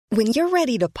When you're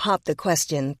ready to pop the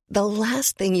question, the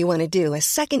last thing you want to do is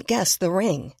second-guess the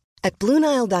ring. At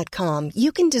BlueNile.com,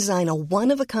 you can design a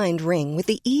one-of-a-kind ring with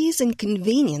the ease and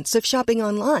convenience of shopping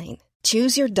online.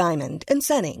 Choose your diamond and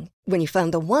setting. When you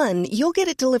find the one, you'll get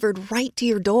it delivered right to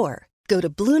your door. Go to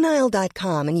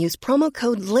BlueNile.com and use promo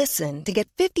code LISTEN to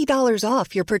get $50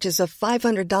 off your purchase of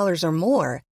 $500 or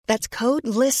more. That's code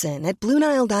LISTEN at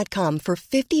BlueNile.com for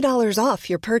 $50 off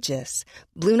your purchase.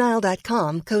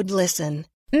 BlueNile.com, code LISTEN.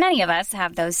 Many of us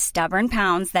have those stubborn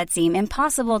pounds that seem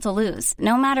impossible to lose,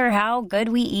 no matter how good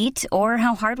we eat or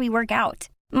how hard we work out.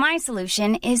 My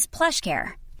solution is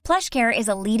PlushCare. PlushCare is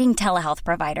a leading telehealth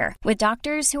provider with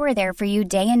doctors who are there for you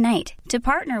day and night to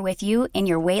partner with you in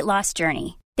your weight loss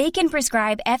journey. They can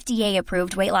prescribe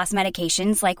FDA-approved weight loss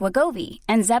medications like Wegovy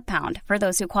and Zepbound for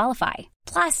those who qualify.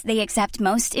 Plus, they accept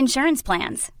most insurance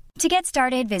plans. To get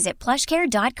started, visit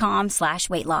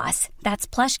plushcare.com/weightloss. That's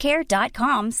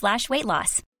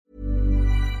plushcare.com/weightloss.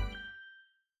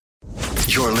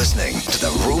 You're listening to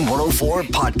the Room 104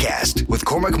 podcast with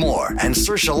Cormac Moore and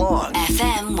Saoirse Long.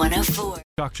 FM 104.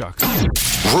 Shock Jocks.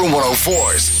 Room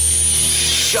 104's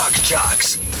Shock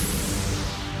Jocks.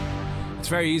 It's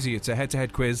very easy. It's a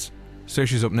head-to-head quiz.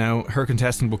 Saoirse's up now. Her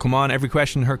contestant will come on. Every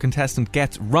question her contestant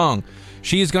gets wrong,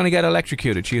 she is going to get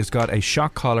electrocuted. She has got a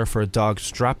shock collar for a dog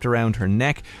strapped around her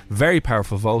neck. Very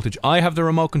powerful voltage. I have the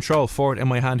remote control for it in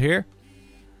my hand here.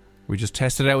 We just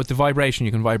tested it out with the vibration.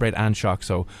 You can vibrate and shock.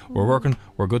 So we're working.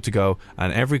 We're good to go.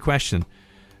 And every question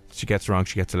she gets wrong,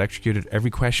 she gets electrocuted.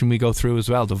 Every question we go through as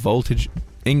well, the voltage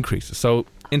increases. So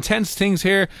intense things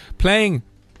here. Playing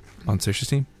on Saoirse's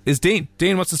team is Dean.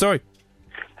 Dean, what's the story?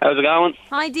 How's it going?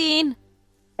 Hi, Dean.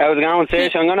 How's it going,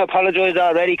 Saoirse? I'm going to apologise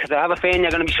already because I have a feeling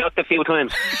you're going to be shocked a few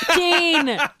times.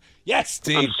 Dean! Yes,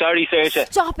 Dean. I'm sorry, Saoirse.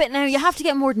 Stop it now. You have to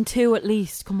get more than 2 at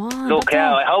least. Come on. Look,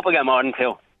 I hope I get more than 2.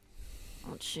 Oh,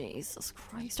 Jesus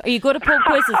Christ. Are you good at pub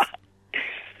quizzes?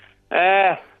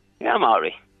 Yeah, I'm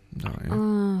alright.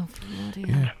 Oh,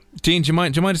 bloody hell. Yeah. Dean, do you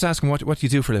mind just asking what do you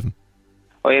do for a living?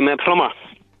 I'm a plumber.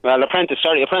 Well, apprentice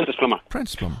plumber.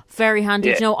 Apprentice plumber. Very handy.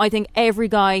 Yeah. You know, I think every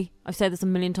guy, I've said this a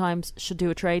million times, should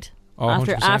do a trade. Oh,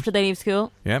 after they leave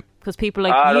school. Yep. Because people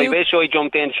like I you... wish I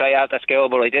jumped in straight after school,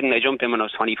 but I didn't. I jumped in when I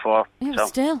was 24. Yeah, so.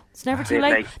 still. It's never too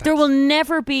Like, late. There will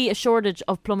never be a shortage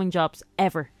of plumbing jobs,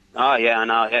 ever. Oh, yeah, I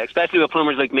know. Yeah, especially with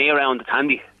plumbers like me around, it's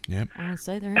handy. Yep. I would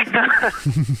say there is.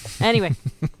 Anyway.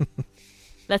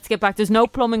 Let's get back. There's no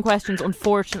plumbing questions,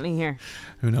 unfortunately, here.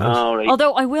 Who knows? Oh, right.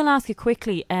 Although, I will ask you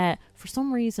quickly, for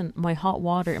some reason, my hot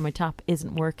water in my tap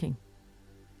isn't working.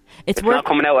 It's not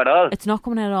coming out at all. It's not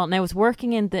coming out at all. Now, it's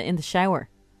working in the shower,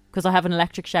 because I have an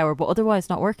electric shower, but otherwise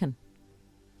not working.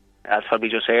 That's probably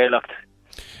just airlocked.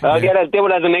 I'll do it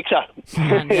as a mixer.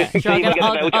 Sure,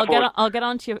 I'll get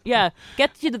on to you. Yeah,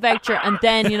 get you the voucher, and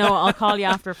then, I'll call you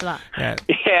after for that. Yeah.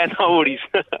 Yeah, no worries.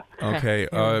 Okay,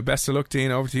 best of luck,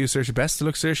 Dean. Over to you, Saoirse. Best of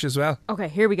luck, Saoirse, as well. Okay,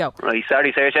 here we go. Right,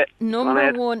 sorry, Saoirse.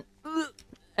 Number 1.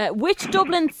 Which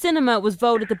Dublin cinema was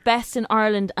voted the best in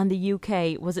Ireland and the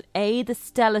UK? Was it A, the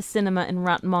Stella Cinema in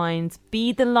Rathmines,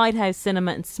 B, the Lighthouse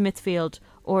Cinema in Smithfield,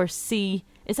 or C,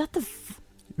 is that the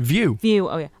View? View,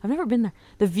 oh yeah, I've never been there.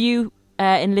 The View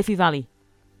in Liffey Valley.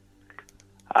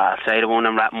 Say the one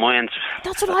in Rathmines.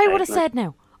 That's what I would have said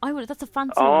now. That's a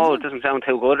fancy one. Oh, it doesn't sound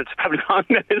too good. It's probably wrong,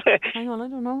 is it? Hang on, I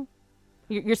don't know.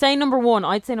 You're saying number 1.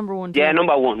 I'd say number 1 too. Yeah,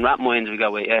 number 1. Rathmines we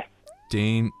go with, yeah.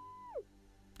 Dean,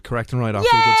 correct and right off to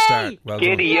a good start. Well done.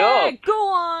 Giddy up.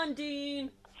 Go on, Dean.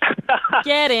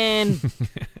 Get in.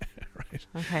 Right.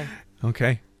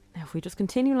 Okay. Now, if we just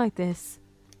continue like this,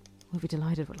 we'll be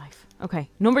delighted with life. Okay,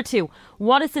 number 2.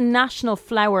 What is the national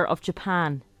flower of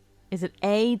Japan? Is it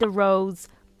A, the rose,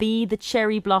 B, the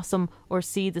cherry blossom, or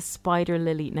C, the spider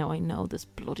lily? Now, I know this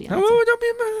bloody answer. Oh, don't be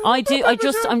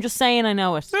I'm just saying I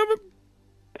know it.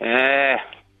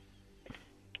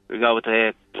 We go with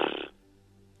the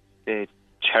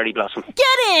cherry blossom.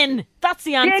 Get in! That's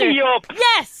the answer. Giddy up.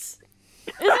 Yes!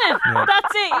 Isn't it? Yeah.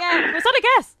 That's it, yeah. Was that a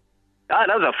guess? That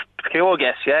was a pure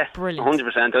guess, yeah. Brilliant.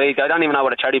 100%. I don't even know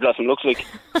what a cherry blossom looks like.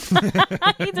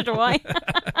 Neither do I.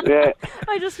 Yeah.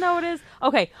 I just know it is.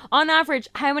 Okay, on average,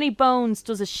 how many bones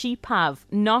does a sheep have,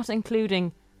 not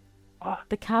including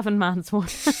the Cavan Man's one?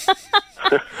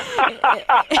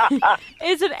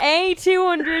 Is it A,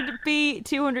 200, B,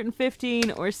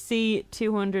 215, or C,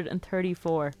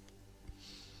 234?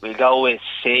 We'll go with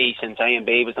C, since A and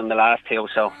B was on the last 2,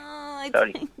 so... I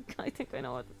think I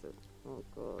know what this is. Oh,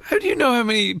 God. How do you know how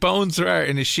many bones there are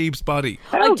in a sheep's body?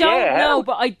 I don't know,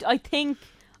 but I think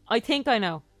I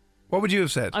know. What would you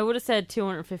have said? I would have said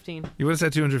 215. You would have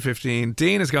said 215.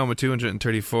 Dean has gone with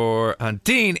 234, and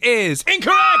Dean is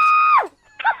incorrect!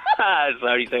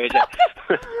 Sorry, Saoirse.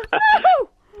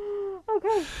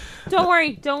 Don't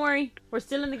worry. We're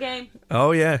still in the game.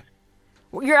 Oh, yeah.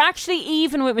 You're actually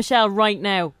even with Michelle right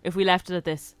now if we left it at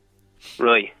this.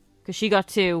 Right. Because she got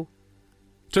 2.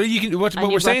 So you can. What And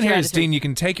we're you've saying got here your is, attitude. Dean, you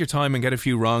can take your time and get a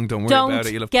few wrong. Don't worry Don't about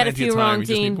it. You'll have get a plenty few of time. wrong, You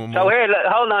just need Dean. one So more. here,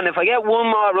 hold on. If I get one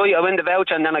more right, I win the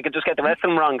voucher, and then I could just get the rest of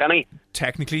them wrong, can I?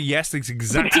 Technically, yes, that's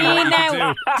exactly what Dean, you can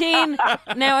now, do. Dean,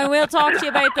 now I will talk to you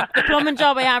about the plumbing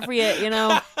job I have for you. You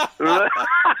know, you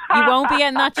won't be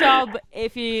getting that job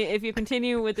if you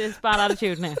continue with this bad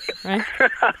attitude now, right?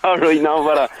 All right, no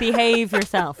bother. Behave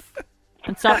yourself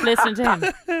and stop listening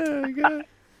to him.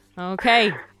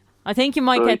 Okay, I think you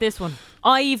might get this one.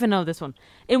 I even know this one.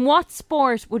 In what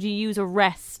sport would you use a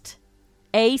rest?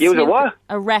 Use a what?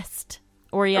 A rest.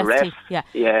 Or A EST. rest? Yeah.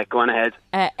 Yeah, go on ahead.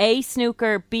 A,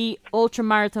 snooker. B,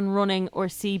 ultramarathon running. Or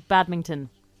C, badminton.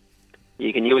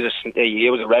 You can use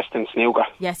a rest in snooker.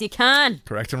 Yes, you can.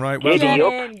 Correct and right. Well Giddy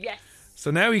done. up. Yes. So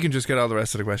now you can just get all the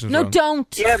rest of the questions No, wrong.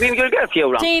 don't. Yeah, but you'll get a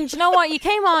few wrong. Dean, do you know what? You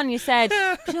came on, you said,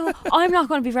 you know, I'm not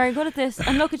going to be very good at this.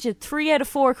 And look at you, 3 out of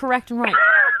 4 correct and right.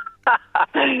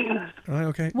 Right,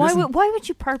 okay. Why Listen, why would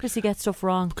you purposely get stuff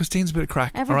wrong? because Dean's a bit of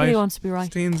crack. Everybody all right? wants to be right.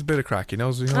 Dean's a bit of crack. He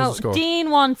knows the Oh, score.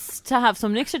 Dean wants to have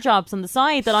some extra jobs on the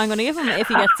side that I'm going to give him if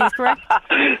he gets these correct.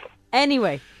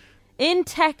 Anyway, in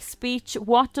text speech,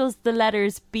 what does the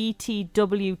letters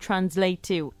BTW translate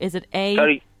to? Is it A?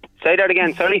 Sorry, say that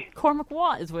again, sorry. Cormac,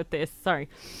 what is with this? Sorry.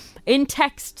 In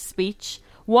text speech,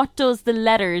 what does the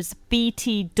letters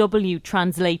BTW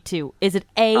translate to? Is it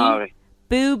A? All right.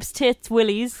 Boobs, tits,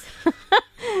 willies?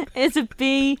 Is it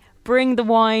B, bring the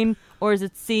wine? Or is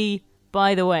it C,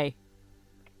 by the way?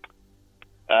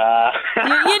 You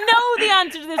know the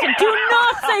answer to this one. Do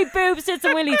not say boobs, tits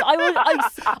and willies.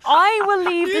 I will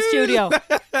leave the studio.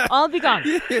 I'll be gone.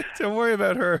 Don't worry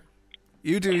about her.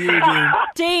 You do you, Dean.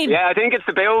 Dean! Yeah, I think it's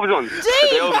the boobs one.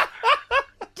 Dean!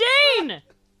 Dean! I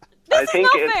This is think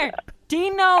not it's- fair.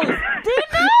 Dean knows. Dean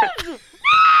knows!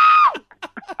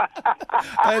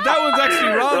 That one's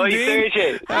actually wrong, Right, Dean.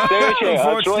 Sergey. I'll try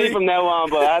Unfortunately. from now on,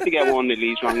 but I have to get one at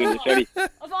least wrong in the city.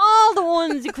 Of all the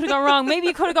ones you could have got wrong, maybe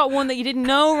you could have got one that you didn't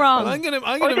know wrong. I'm gonna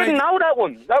I make didn't know that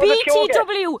one. That was a pure guess.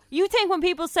 BTW. You think when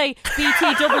people say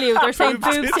BTW, they're saying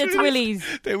boobs, tits, willies.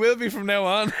 They will be from now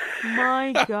on.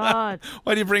 My God.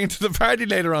 Why do you bring it to the party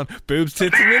later on? Boobs,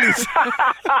 tits, and willies.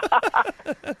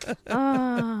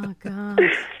 Oh, God.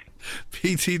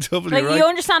 PTW, Like, right? you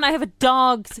understand, I have a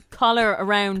dog's collar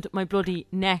around my bloody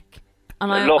neck.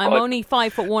 And I'm Look, only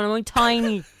 5'1". I'm only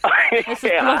tiny. Yeah,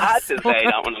 I had to say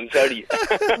that one. I'm sorry.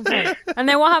 Okay. And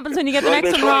then what happens when you get the Right,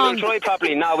 next one wrong? We'll try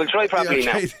properly now. We'll try properly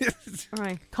now. All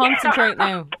right, concentrate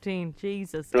now, Dean.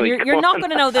 Jesus, Right, you're come not on.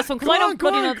 going to know this one because I don't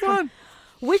bloody know this Go one. on.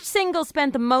 Which single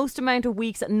spent the most amount of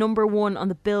weeks at number 1 on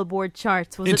the Billboard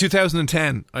charts? Was In it?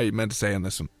 2010, I meant to say on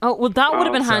this one. Oh, well, that would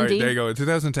have been Sorry, handy. there you go. In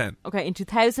 2010. Okay, in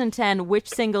 2010, which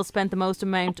single spent the most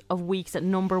amount of weeks at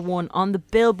number 1 on the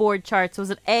Billboard charts?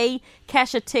 Was it A,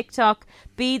 Kesha, TikTok,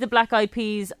 B, The Black Eyed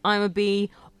Peas, I'm a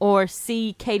Bee, or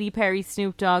C, Katy Perry,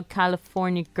 Snoop Dogg,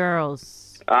 California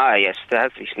Girls? Ah, yes, that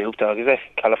has to be Snoop Dogg, is it?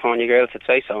 California Girls, I'd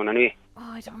say so, anyway.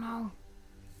 Oh, I don't know.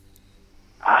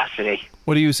 Ah, silly.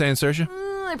 What are you saying, Saoirse?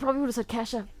 I probably would have said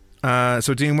Kesha.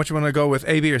 So, Dean, what you want to go with?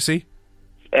 A, B, or C?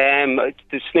 The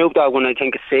Snoop Dogg one, I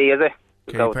think, is C, is it?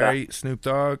 We'll go Katy with Perry, Snoop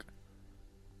Dogg.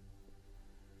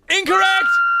 Incorrect!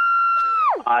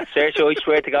 that. Ah, Sergio, I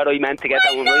swear to God, I meant to get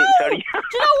that one right. I'm sorry. Do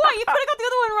you know what? You could have got the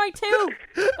other one right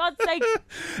too. God's sake.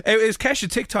 It was Kesha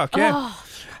TikTok, yeah. Oh.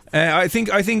 I think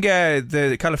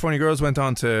the California Girls went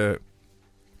on to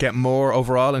get more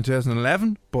overall in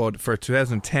 2011, but for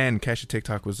 2010, Kesha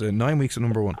TikTok was 9 weeks at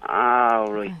number 1. Ah,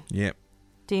 right. Yeah.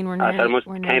 Dean, we're Ah, nearly, so it must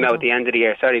we're came nearly out done. at the end of the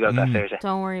year. Sorry about that, Sergio.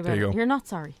 Don't worry about There you it. go. You're not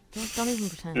sorry. Don't even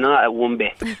pretend. Not at one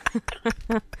bit.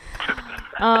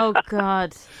 Oh,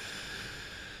 God.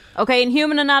 Okay, in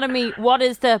human anatomy, what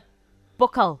is the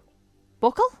buccal?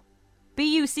 Buccal?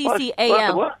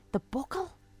 B-U-C-C-A-L. What? The buccal?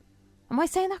 Am I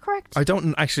saying that correct? I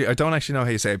don't actually know how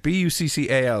you say it.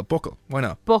 B-U-C-C-A-L, buckle. Why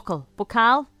not? Buccal.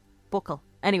 Buccal? Buccal.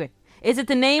 Anyway, is it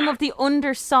the name of the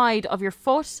underside of your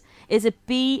foot? Is it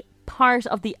B, part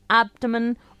of the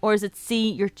abdomen? Or is it C,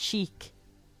 your cheek?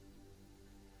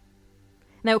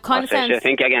 Now, it kind of Sergio, I sounds...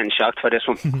 think you're getting shocked for this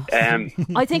one.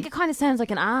 I think it kind of sounds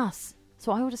like an ass.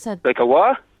 So I would have said, Like a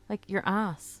what? like, your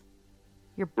ass.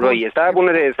 Your butt. Right, is that one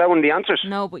of the answers?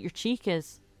 No, but your cheek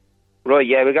is. Right,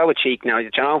 yeah, we'll go with cheek now.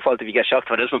 It's your own fault if you get shocked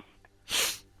for this one.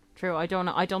 True, I don't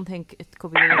know. I don't think it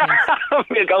could be the other things.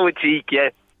 We'll go with cheek, yeah.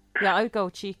 Yeah, I would go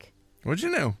cheek. What'd you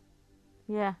know?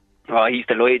 Yeah. Oh, he's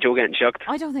delighted you're getting shocked.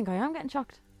 I don't think I am getting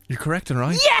shocked. You're correct and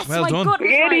right. Yes! Well my done. goodness,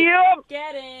 Giddy right. up!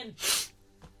 Get in.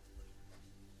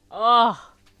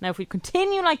 Oh. Now, if we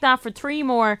continue like that for 3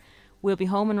 more, we'll be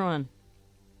home and running.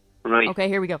 Right. Okay,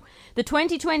 here we go. The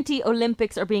 2020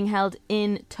 Olympics are being held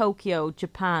in Tokyo,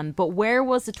 Japan. But where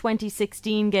was the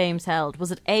 2016 Games held?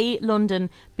 Was it A, London,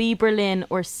 B, Berlin,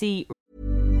 or C?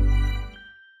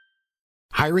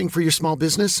 Hiring for your small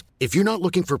business? If you're not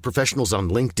looking for professionals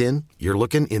on LinkedIn, you're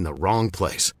looking in the wrong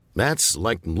place. That's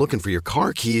like looking for your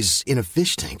car keys in a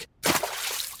fish tank.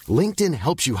 LinkedIn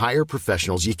helps you hire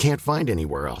professionals you can't find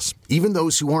anywhere else, even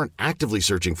those who aren't actively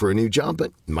searching for a new job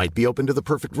but might be open to the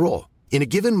perfect role. In a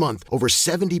given month, over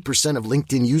 70% of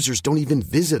LinkedIn users don't even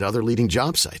visit other leading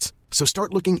job sites. So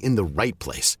start looking in the right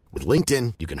place. With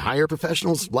LinkedIn, you can hire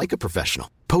professionals like a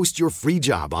professional. Post your free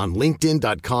job on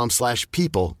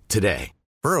linkedin.com/people today.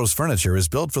 Burrow's furniture is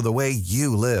built for the way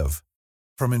you live.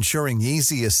 From ensuring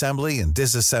easy assembly and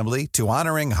disassembly to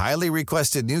honoring highly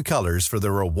requested new colors for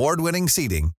their award-winning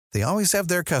seating, they always have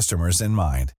their customers in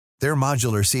mind. Their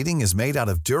modular seating is made out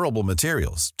of durable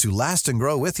materials to last and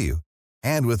grow with you.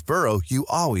 And with Burrow, you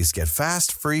always get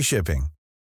fast, free shipping.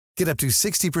 Get up to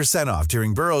 60% off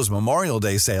during Burrow's Memorial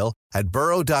Day sale at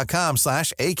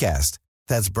burrow.com/ACAST.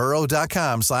 That's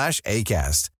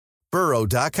burrow.com/ACAST.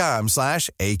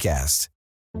 burrow.com/ACAST.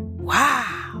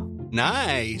 Wow.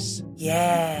 Nice.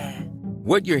 Yeah.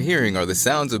 What you're hearing are the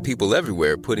sounds of people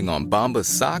everywhere putting on Bombas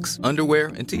socks, underwear,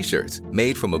 and T-shirts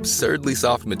made from absurdly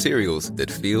soft materials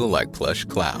that feel like plush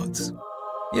clouds.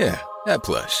 Yeah, that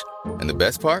plush. And the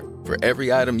best part? For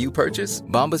every item you purchase,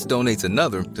 Bombas donates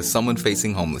another to someone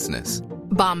facing homelessness.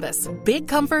 Bombas. Big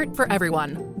comfort for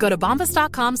everyone. Go to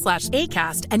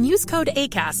bombas.com/ACAST and use code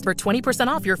ACAST for 20%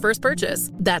 off your first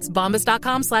purchase. That's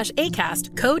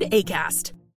bombas.com/ACAST. Code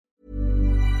ACAST.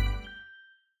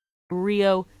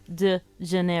 Rio de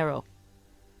Janeiro.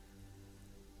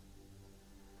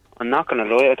 I'm not going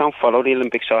to lie, I don't follow the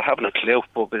Olympics, so I haven't a clue,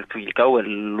 but we'll go with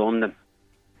London.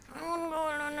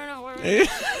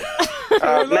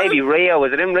 Maybe Rio.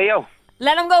 Was it in Rio?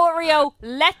 Let him go with Rio.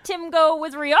 Let him go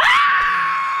with Rio.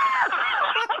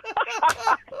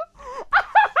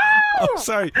 Oh,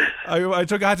 sorry. I had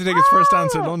to take his first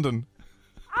answer, London.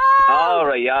 Oh,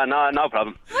 right, yeah, no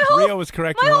problem. Rio was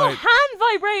correct. My whole Right. hand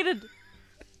vibrated.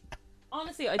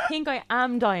 Honestly, I think I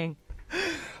am dying.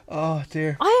 Oh,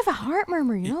 dear. I have a heart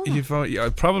murmur, you know that?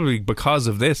 You've probably because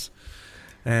of this.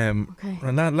 Okay.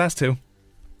 And that last two.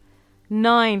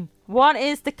 9. What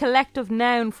is the collective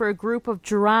noun for a group of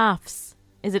giraffes?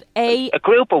 Is it A... A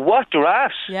group of what?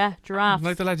 Giraffes? Yeah, giraffes.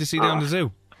 Like the lad you see down the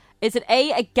zoo. Is it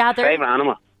A gather... Favourite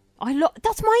animal?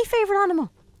 That's my favourite animal.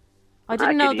 I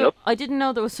didn't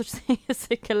know there was such thing as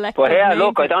a collective But here, name.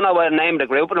 look, I don't know what the name of the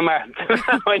group of them are.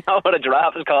 I know what a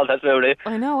giraffe is called, that's about it.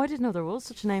 I know, I didn't know there was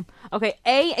such a name. Okay,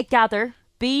 A gather,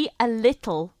 B a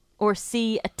little, or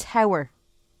C a tower?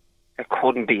 It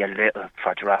couldn't be a little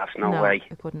for giraffes, no way.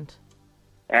 It couldn't.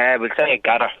 We'll say a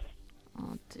gather.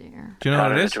 Oh dear. Do you know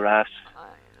what it is? Giraffes.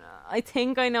 I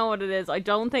think I know what it is. I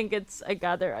don't think it's a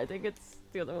gather. I think it's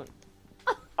the other one.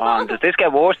 And does this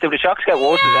get worse? Do the shocks get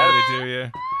worse? Yeah, they do, yeah.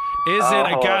 Is it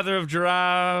a gather of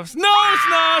giraffes? No, it's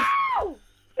not!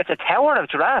 It's a tower of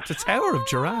giraffes. It's a tower of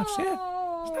giraffes, yeah.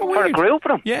 For a group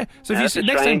of them? Yeah. So if you sit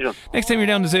next time you're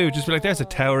down the zoo, just be like, there's a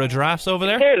tower of giraffes over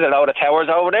there. There's a load of towers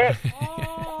over there.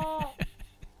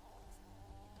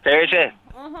 Seriously?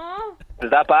 Uh-huh.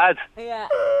 Is that bad? Yeah.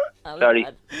 Sorry.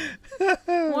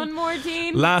 One more,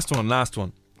 Dean. Last one.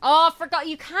 Oh, I forgot.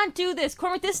 You can't do this.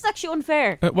 Cormac, this is actually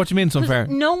unfair. What do you mean it's unfair?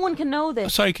 No one can know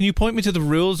this. Sorry, can you point me to the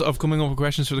rules of coming up with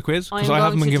questions for the quiz? Because I'm I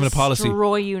haven't going been given a to policy.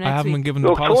 destroy you next I haven't week. been given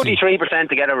the policy. 43%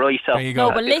 to get it right, so. There you go.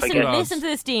 No, but listen to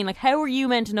this, Dean. Like, how are you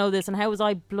meant to know this, and how was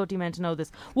I bloody meant to know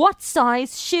this? What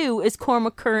size shoe is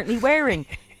Cormac currently wearing?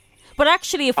 But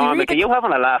actually, if we read are you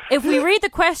having a laugh? If we read the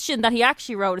question that he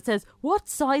actually wrote, it says, "What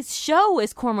size show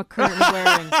is Cormac currently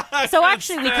wearing?" So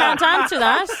actually, we can't answer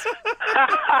that.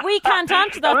 We can't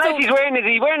answer that. Unless is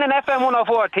he wearing an FM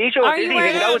 104 t-shirt? Are you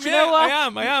wearing it? You know what?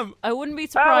 I am. I wouldn't be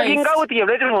surprised. You can go with the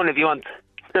original one if you want.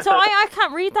 So I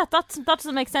can't read that. That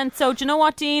doesn't make sense. So do you know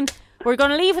what, Dean? We're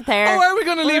going to leave it there. Oh, are we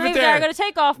going to leave it there? I'm going to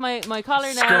take off my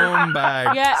collar now.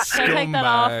 Scumbag. Yeah, I'm going to take that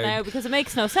off now because it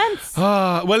makes no sense.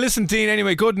 Well, listen, Dean,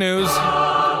 anyway, good news.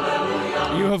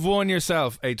 You have won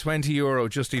yourself a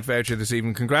 €20 Just Eat voucher this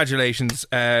evening. Congratulations.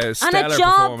 Stellar and a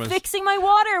job performance. Fixing my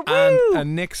water. Woo!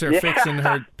 And Nixer fixing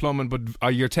her plumbing. But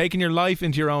you're taking your life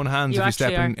into your own hands if you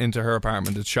step into her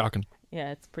apartment. It's shocking.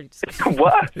 Yeah, it's pretty disgusting.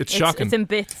 What? It's shocking. It's in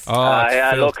bits.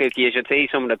 Yeah, look, you should see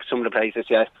some of the places,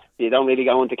 yeah. You don't really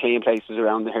go into clean places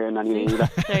around here and anyway either.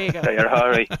 There you go. So you're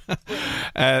alright.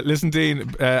 Listen,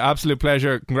 Dean, absolute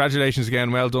pleasure. Congratulations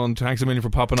again. Well done. Thanks a million for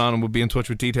popping on, and we'll be in touch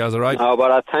with details, all right? Oh,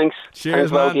 but thanks.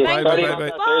 Cheers, man. Bye.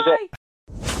 Bye.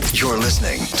 Cheers. You're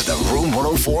listening to the Room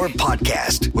 104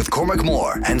 podcast with Cormac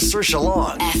Moore and Saoirse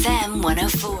Long. FM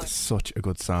 104. Such a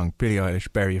good song. Billie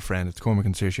Eilish, Bury a Friend. It's Cormac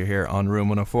and Saoirse here on Room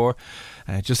 104.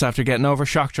 Just after getting over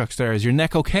shock jocks there. Is your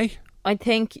neck okay? I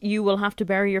think you will have to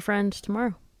bury your friend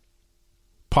tomorrow.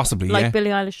 Possibly, like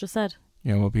Billie Eilish just said.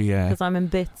 Yeah, we'll be... Because I'm in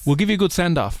bits. We'll give you a good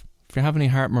send-off. If you have any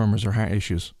heart murmurs or heart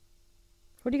issues.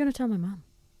 What are you going to tell my mum?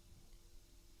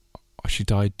 Oh, she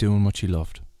died doing what she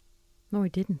loved. No, I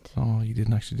didn't. Oh, you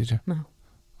didn't actually, did you? No.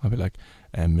 I'll be like,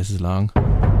 Mrs. Long.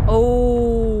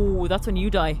 Oh, that's when you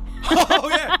die. Oh,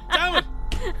 yeah. Damn it.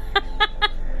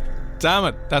 Damn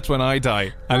it. That's when I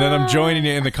die. And then I'm joining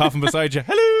you in the coffin beside you.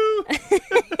 Hello.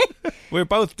 We're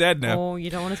both dead now. Oh, you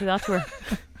don't want to say that to her.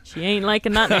 She ain't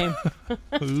liking that name.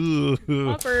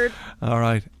 Awkward. All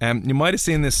right. You might have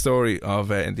seen this story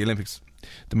of in the Olympics.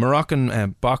 The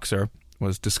Moroccan boxer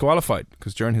was disqualified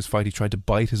because during his fight he tried to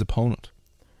bite his opponent.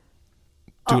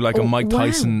 Do like a Mike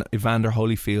Tyson, Evander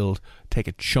Holyfield, take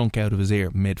a chunk out of his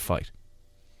ear mid-fight.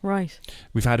 Right.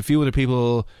 We've had a few other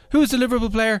people. Who is the Liverpool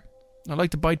player? I like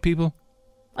to bite people.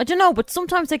 I don't know, but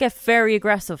sometimes they get very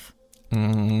aggressive.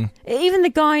 Even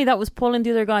the guy that was pulling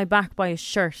the other guy back by his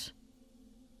shirt.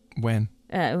 When?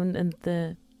 In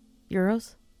the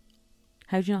Euros.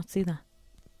 How did you not see that?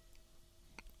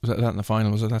 Was that in the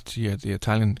final? Was it that the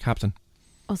Italian captain?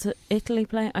 Was it Italy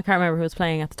playing? I can't remember who was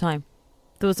playing at the time.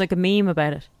 There was like a meme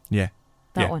about it. Yeah.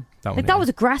 That one. That was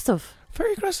aggressive.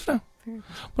 Very aggressive now.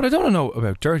 But I don't know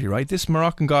about dirty, right? This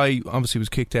Moroccan guy obviously was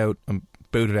kicked out and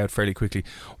booted out fairly quickly.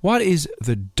 What is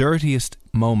the dirtiest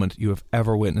moment you have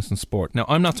ever witnessed in sport? Now,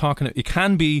 I'm not talking... It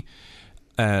can be,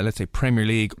 let's say, Premier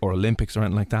League or Olympics or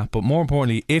anything like that. But more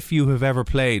importantly, if you have ever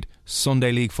played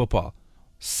Sunday League football,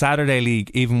 Saturday League,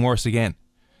 even worse again.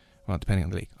 Well, depending on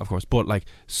the league, of course. But like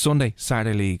Sunday,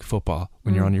 Saturday League football,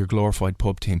 when you're on your glorified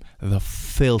pub team, the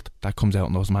filth that comes out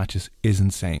in those matches is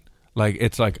insane. Like,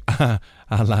 it's like,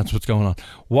 lads, what's going on?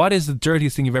 What is the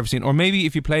dirtiest thing you've ever seen? Or maybe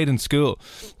if you played in school,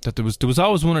 that there was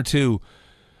always one or two.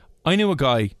 I knew a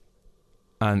guy,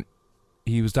 and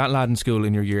he was that lad in school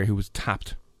in your year who was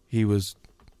tapped. He was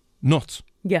nuts.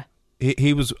 Yeah.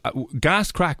 He was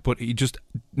gas crack, but he just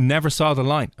never saw the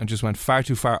line and just went far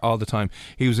too far all the time.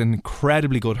 He was an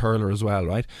incredibly good hurler as well,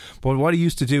 right? But what he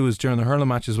used to do is during the hurling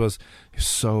matches was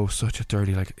such a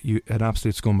dirty, an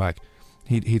absolute scumbag.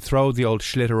 He'd throw the old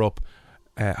schlitter up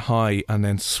high and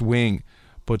then swing,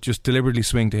 but just deliberately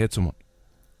swing to hit someone.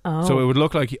 Oh. So it would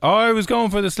look like I was going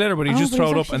for the sliotar, but he just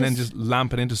throw it up and then just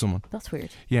lamp it into someone. That's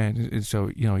weird. Yeah, so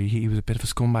he was a bit of a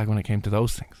scumbag when it came to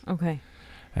those things. Okay.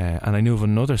 And I knew of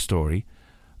another story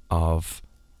of,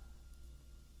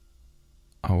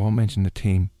 I won't mention the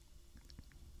team,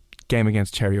 game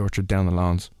against Cherry Orchard down the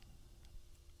lawns.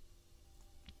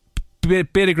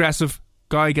 Bit aggressive.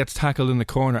 Guy gets tackled in the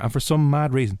corner, and for some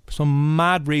mad reason,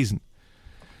 the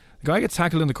guy gets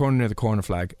tackled in the corner near the corner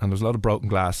flag, and there's a lot of broken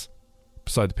glass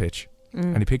beside the pitch,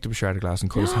 and he picked up a shard of glass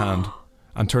and cut his hand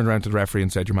and turned around to the referee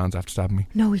and said, "Your man's after stabbing me."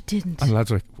 No, he didn't. And the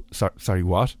lads were like, sorry,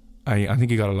 what? I think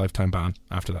he got a lifetime ban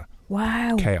after that.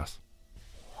 Wow. Chaos.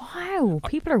 Wow,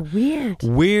 people are weird.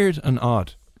 Weird and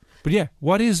odd. But yeah,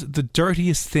 what is the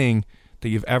dirtiest thing that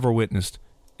you've ever witnessed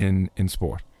in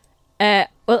sport?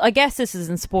 Well, I guess this is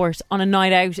in sport. On a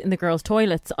night out in the girls'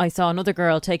 toilets, I saw another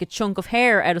girl take a chunk of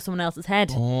hair out of someone else's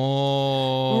head.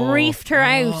 Oh. Reefed her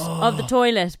out of the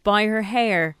toilet by her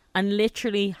hair and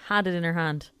literally had it in her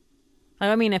hand.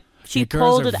 I mean, she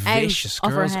pulled it out of her head.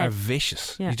 Girls are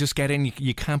vicious. Yeah. You just get in,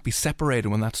 you can't be separated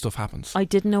when that stuff happens. I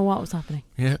didn't know what was happening.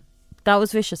 Yeah. That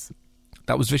was vicious.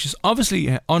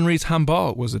 Obviously, Henri's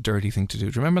handball was a dirty thing to do.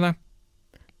 Do you remember that?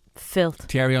 Filth.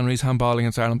 Thierry Henry's handball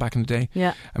against Ireland back in the day.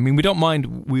 Yeah. I mean, we don't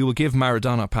mind. We will give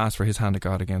Maradona a pass for his hand of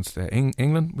God against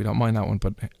England. We don't mind that one.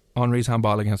 But Henry's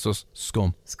handball against us,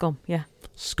 scum. Scum, yeah.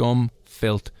 Scum,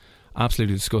 filth,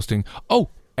 absolutely disgusting. Oh,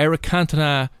 Eric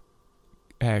Cantona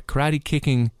karate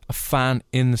kicking a fan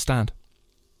in the stand.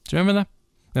 Do you remember that?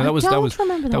 Now, that was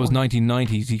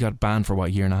 1990s. He got banned for a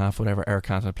year and a half, whatever. Eric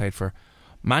Cantona played for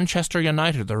Manchester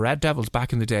United, the Red Devils,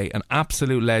 back in the day. An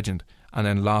absolute legend, and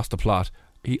then lost the plot.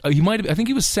 He might have. I think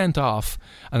he was sent off,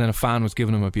 and then a fan was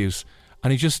giving him abuse,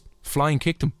 and he just flying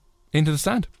kicked him into the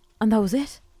stand. And that was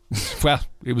it. Well,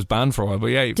 he was banned for a while, but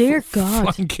yeah, dear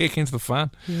God, flying kick into the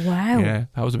fan. Wow. Yeah,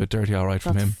 that was a bit dirty, all right,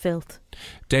 from him. Filth.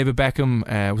 David Beckham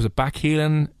was it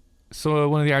backheeling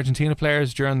one of the Argentina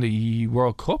players during the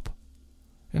World Cup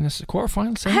in this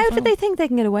quarterfinal. How did they think they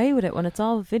can get away with it when it's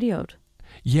all videoed?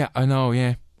 Yeah, I know.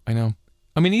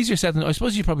 I mean, easier said than. I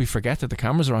suppose you probably forget that the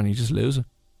cameras are on. You just lose it,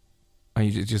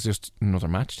 and it's just another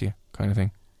match to you, kind of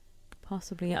thing.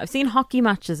 Possibly. I've seen hockey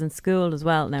matches in school as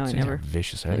well. Now I never.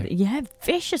 Vicious, are they? Yeah,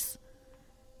 vicious.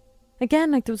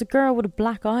 Again, like there was a girl with a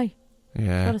black eye.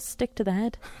 Yeah. Got a stick to the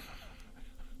head.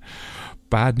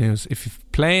 Bad news. If you're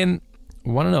playing,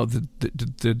 want to know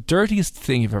the dirtiest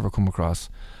thing you've ever come across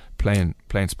playing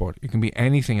sport. It can be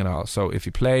anything at all. So if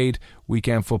you played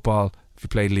weekend football, if you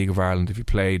played League of Ireland, if you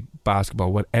played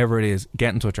basketball, whatever it is,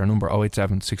 get in touch. Our number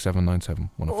 087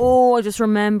 6797 104. Oh, I just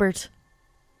remembered.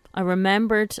 I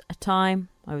remembered a time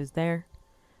I was there.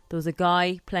 There was a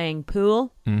guy playing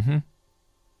pool. Mm-hmm.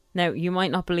 Now, you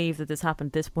might not believe that this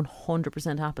happened. This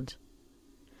 100% happened.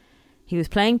 He was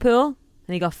playing pool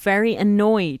and he got very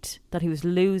annoyed that he was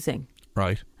losing.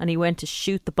 Right. And he went to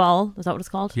shoot the ball. Is that what it's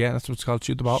called? Yeah, that's what it's called.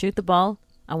 Shoot the ball. Shoot the ball.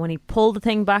 And when he pulled the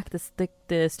thing back,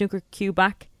 the snooker cue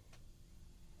back,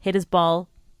 hit his ball.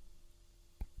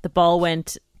 The ball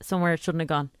went somewhere it shouldn't have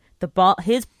gone.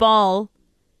 His ball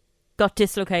got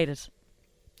dislocated.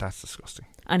 That's disgusting.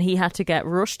 And he had to get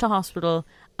rushed to hospital.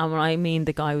 And when I mean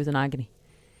the guy was in agony.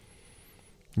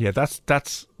 Yeah, that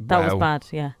was bad.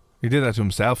 Yeah. He did that to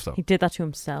himself, though. He did that to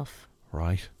himself.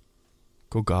 Right.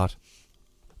 Good God.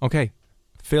 Okay.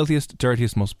 Filthiest,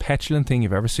 dirtiest, most petulant thing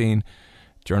you've ever seen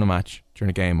during a match, during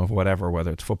a game of whatever,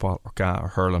 whether it's football or or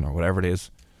hurling or whatever it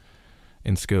is,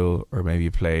 in school, or maybe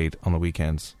you played on the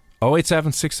weekends.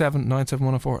 087 67 97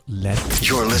 104.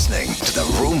 You're listening to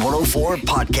the Room 104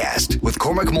 podcast with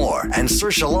Cormac Moore and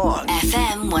Saoirse Long.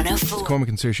 FM 104. It's Cormac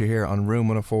and Saoirse here on Room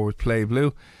 104 with Play Blue.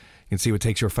 You can see what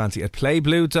takes your fancy at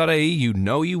playblue.ie. You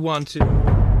know you want to.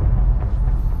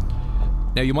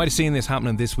 Now, you might have seen this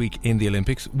happening this week in the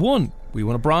Olympics. We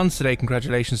won a bronze today.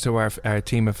 Congratulations to our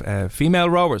team of female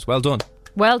rowers. Well done.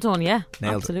 Well done, yeah.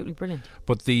 Nailed Absolutely it. Brilliant.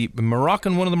 But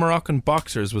one of the Moroccan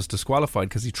boxers was disqualified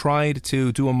because he tried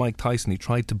to do a Mike Tyson. He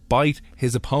tried to bite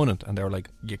his opponent, and they were like,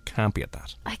 you can't be at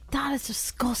that. Like, that is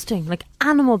disgusting. Like,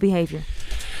 animal behaviour.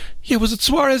 Yeah, was it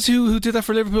Suarez who did that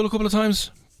for Liverpool a couple of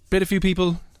times? Bit a few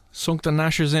people, sunk the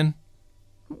gnashers in.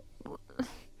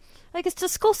 Like, it's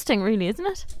disgusting, really, isn't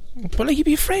it? But like, you'd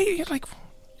be afraid, like,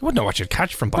 you wouldn't know what you'd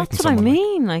catch from biting someone. That's what someone.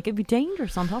 I mean. Like, it'd be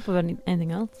dangerous on top of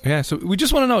anything else. Yeah, so we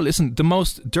just want to know, listen, the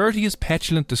most dirtiest,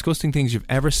 petulant, disgusting things you've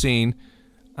ever seen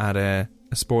at a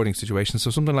sporting situation.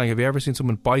 So something like, have you ever seen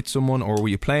someone bite someone, or were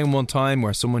you playing one time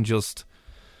where someone just,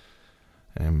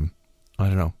 I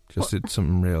don't know, just did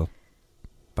something real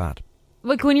bad?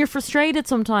 Like, when you're frustrated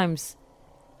sometimes,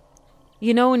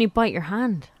 you know, when you bite your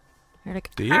hand, you're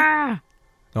like, do you? Ah!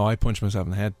 No, I punch myself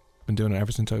in the head. Been doing it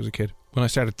ever since I was a kid. When I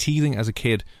started teething as a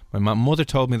kid, my mother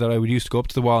told me that I would used to go up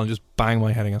to the wall and just bang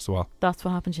my head against the wall. That's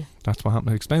what happened to you. That's what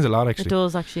happened. It explains a lot, actually. It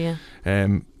does, actually,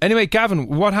 yeah. Anyway, Gavin,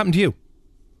 what happened to you?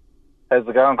 How's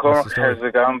it going, Cormac? How's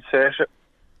it going, Saoirse?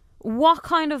 What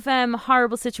kind of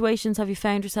horrible situations have you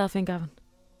found yourself in, Gavin?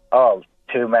 Oh,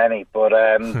 too many. But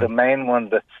the main one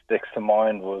that sticks to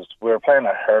mind was we were playing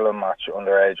a hurling match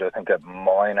underage, I think at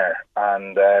minor,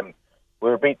 and we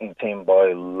were beating the team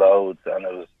by loads, and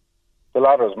it was the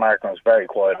lad was marking us very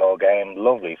quiet all game.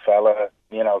 Lovely fella,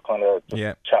 you know, kind of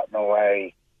just chatting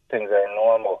away. Things are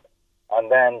normal.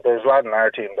 And then there's a lad in our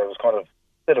team that was kind of a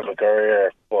bit of a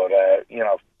courier, but, you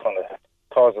know, kind of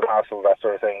causing hassle, that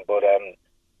sort of thing. But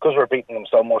because we're beating them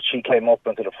so much, he came up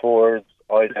into the forwards.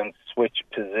 I then switched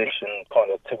position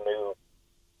kind of to move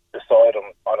beside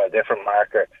him on a different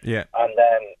marker. Yeah. And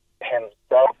then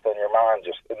himself and your man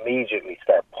just immediately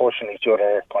start pushing each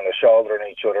other, kind of shouldering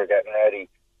each other, getting ready.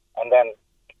 And then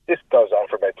this goes on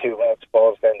for about 2 minutes,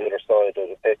 balls down the other side of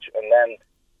the pitch, and then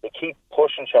they keep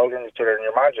pushing, shouldering each other, and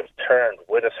your man just turned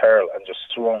with his hurl and just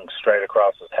swung straight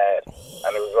across his head.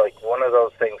 And it was like one of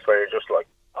those things where you're just like,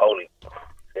 holy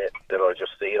shit, did I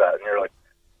just see that? And you're like,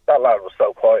 that lad was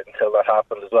so quiet until that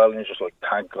happened as well, and you're just like,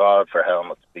 thank God for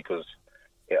helmets, because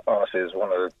it honestly is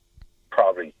one of the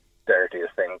probably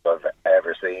dirtiest things I've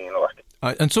ever seen. Like,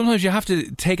 and sometimes you have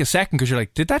to take a second because you're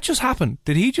like, did that just happen?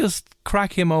 Did he just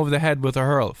crack him over the head with a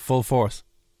hurl, full force?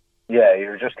 Yeah,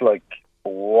 you're just like,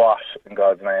 what in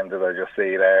God's name did I just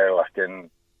see there? Like,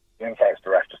 in case the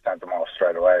ref just sent him off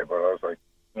straight away, but I was like,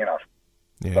 you know,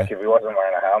 like if he wasn't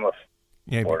wearing a helmet,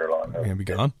 borderline. He'd be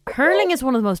gone. Hurling is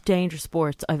one of the most dangerous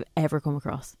sports I've ever come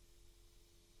across.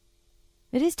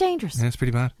 It is dangerous. Yeah, it's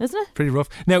pretty bad, isn't it? Pretty rough.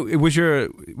 Now, was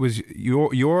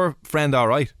your friend all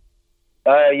right?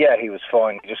 Yeah, he was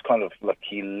fine. He just kind of like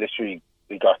he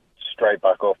got straight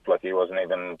back up, like he wasn't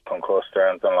even concussed or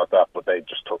anything like that. But they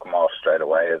just took him off straight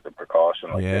away as a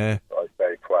precaution. Like I'd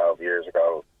say 12 years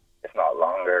ago, if not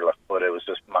longer. Like, but it was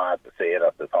just mad to see it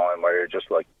at the time, where you're just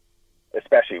like,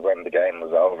 especially when the game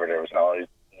was over, there was no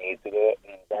need to do it.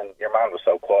 And then your man was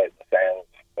so quiet and sound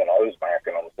when I was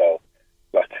marking him, so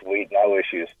like we'd no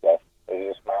issues. So it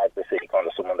was just mad to see kind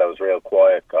of someone that was real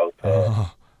quiet go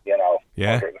to, you know,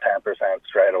 110%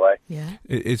 straight away. Yeah.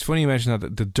 It's funny you mention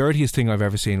that. The dirtiest thing I've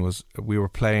ever seen was we were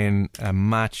playing a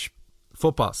match,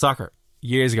 football, soccer,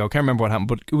 years ago. Can't remember what happened,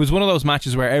 but it was one of those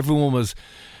matches where everyone was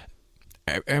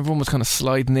kind of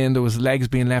sliding in. There was legs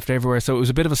being left everywhere, so it was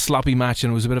a bit of a sloppy match,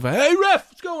 and it was a bit of a, hey ref,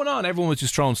 what's going on? Everyone was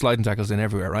just throwing sliding tackles in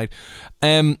everywhere, right?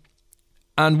 And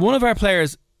one of our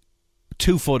players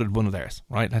two-footed one of theirs,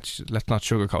 right? Let's not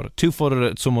sugarcoat it. Two-footed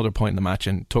at some other point in the match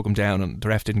and took him down, and the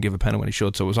ref didn't give a penalty when he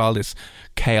should, so it was all this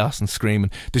chaos and screaming.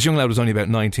 This young lad was only about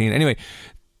 19. Anyway,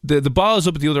 the ball is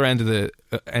up at the other end of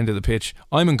the pitch.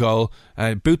 I'm in goal.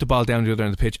 Boot the ball down the other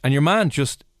end of the pitch, and your man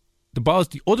just, the ball's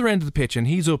the other end of the pitch, and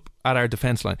he's up at our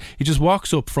defence line. He just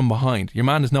walks up from behind. Your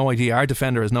man has no idea. Our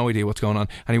defender has no idea what's going on,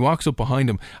 and he walks up behind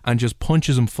him and just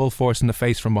punches him full force in the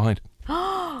face from behind.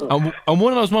 and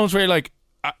one of those moments where you're like,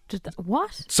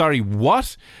 what? Sorry,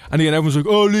 what? And then everyone's like,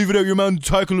 oh, leave it out, your man,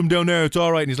 tackle him down there, it's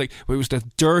alright. And he's like, well, it was the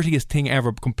dirtiest thing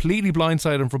ever. Completely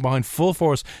blindsided him from behind, full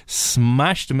force,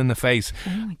 smashed him in the face.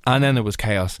 And then there was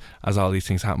chaos as all these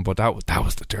things happened. But that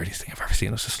was the dirtiest thing I've ever seen.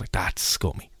 It was just like, that's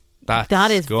scummy. That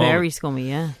is scummy. Very scummy,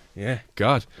 yeah. Yeah,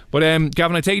 God. But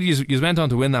Gavin, I take it you went on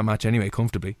to win that match anyway,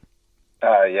 comfortably.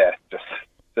 Yeah,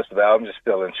 just about. I'm just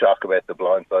still in shock about the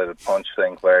blindsided punch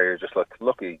thing, where you're just like,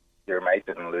 lucky your mate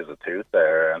didn't lose a tooth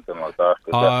there or anything like that.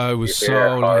 It was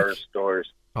so horror stories.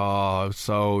 Oh,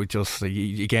 so just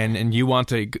again, and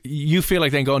you feel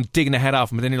like then going digging the head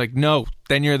off him, but then you're like, no,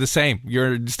 then you're the same.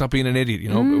 Stop being an idiot, you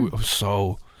know. It was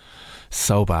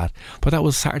so bad. But that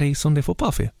was Saturday, Sunday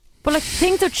football for you. But like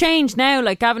things have changed now.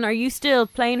 Like, Gavin, are you still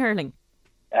playing hurling?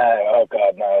 Oh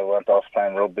God, no! I went off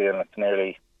playing rugby, and it's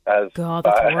nearly as God,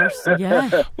 that's bad. worse.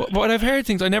 Yeah. But I've heard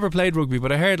things. I never played rugby,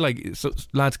 but I heard like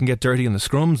lads can get dirty in the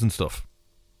scrums and stuff.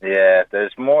 Yeah,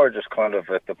 there's more just kind of,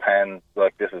 it depends.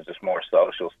 Like, this is just more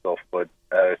social stuff. But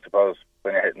I suppose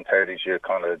when you're hitting 30s, you're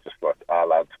kind of just like,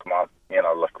 lads, come on, you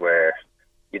know, look, where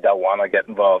you don't want to get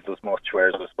involved as much.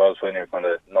 Whereas I suppose when you're kind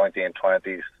of 19,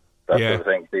 20s, that sort of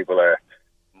thing, people are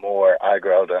more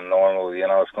aggro than normal, you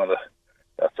know, it's kind of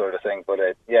that sort of thing. But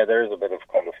there is a bit of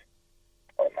kind of,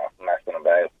 I don't know, messing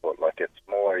about, but like it's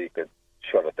more, you could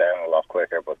shut it down a lot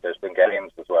quicker. But there's been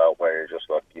games as well where you're just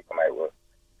like, you come out with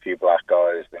a few black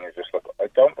guys and you're just like, I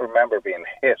don't remember being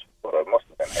hit, but I must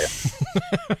have been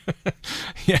hit.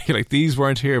 Yeah, you're like, these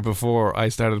weren't here before I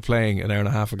started playing an hour and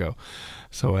a half ago,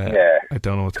 so I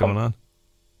don't know what's going on.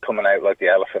 Coming out like the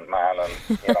Elephant Man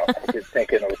and, you know,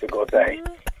 thinking it was a good day.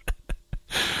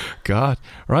 God.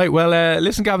 Right, well,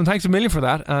 listen, Gavin, thanks a million for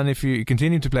that, and if you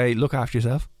continue to play, look after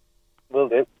yourself. Will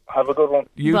do. Have a good one.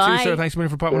 You too, sir. Thanks a million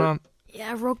for popping on.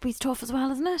 Yeah, rugby's tough as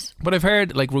well, isn't it? But I've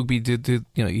heard, like, rugby did you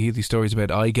know, you hear these stories about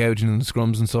eye gouging in the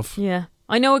scrums and stuff. Yeah.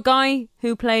 I know a guy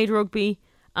who played rugby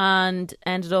and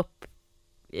ended up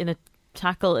in a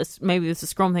tackle. Maybe it was a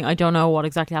scrum thing. I don't know what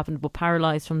exactly happened, but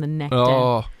paralysed from the neck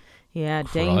down. Yeah,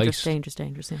 dangerous.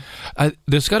 Yeah.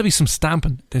 There's got to be some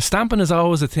stamping. The stamping is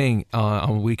always a thing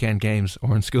on weekend games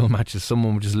or in school matches.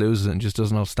 Someone just loses it and just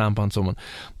doesn't know stamp on someone.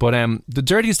 But the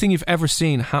dirtiest thing you've ever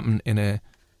seen happen in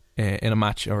a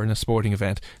match or in a sporting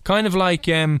event, kind of like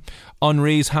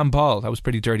Henri's handball. That was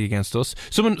pretty dirty against us.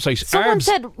 Someone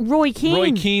said Roy Keane.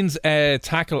 Roy Keane's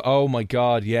tackle. Oh my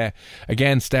God, yeah,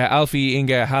 against Alfie Inge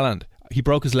Haaland. He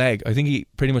broke his leg. I think he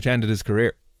pretty much ended his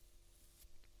career,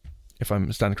 if I'm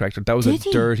standing corrected. That was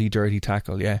dirty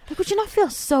tackle, yeah. Like, would you not feel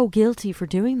so guilty for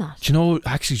doing that? Do you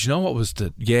know what was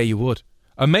yeah, you would.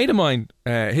 A mate of mine,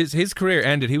 his career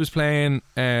ended. He was playing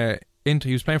for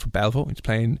Belvo. He was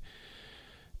playing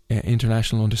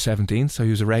international under 17, so he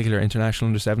was a regular international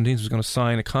under 17s. He was going to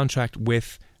sign a contract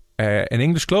with an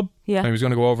English club. Yeah. And he was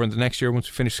going to go over in the next year once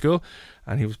we finished school.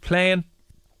 And he was playing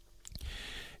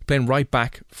right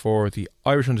back for the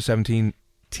Irish under 17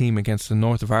 team against the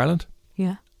North of Ireland.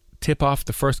 Yeah. Tip off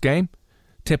the first game.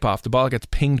 Tip off. The ball gets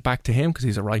pinged back to him because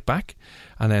he's a right back.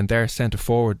 And then their centre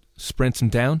forward sprints him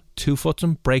down, 2-foots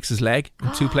him, breaks his leg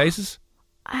in 2 places.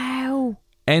 Ow.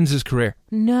 Ends his career.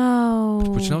 No.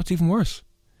 But you know what's even worse?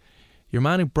 Your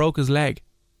man who broke his leg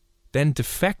then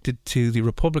defected to the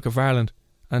Republic of Ireland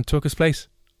and took his place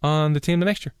on the team the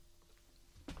next year.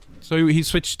 So he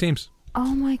switched teams.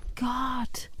 Oh my God.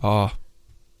 Oh,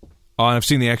 and I've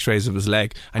seen the x-rays of his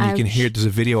leg, and you can hear, there's a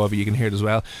video of it, you can hear it as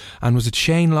well. And was it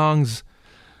Shane Long or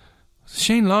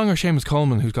Seamus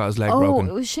Coleman who's got his leg broken?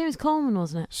 Oh, it was Seamus Coleman,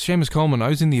 wasn't it? Seamus Coleman. I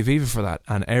was in the Aviva for that,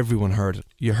 and everyone heard it.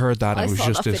 You heard that, and it was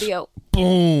just this video.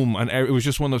 Boom, and it was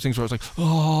just one of those things where I was like,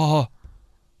 oh.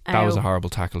 That was a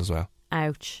horrible tackle as well.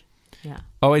 Ouch. Yeah.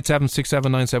 087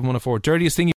 679 104.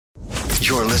 Dirtiest thing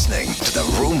You're listening to the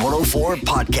Room 104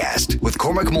 podcast with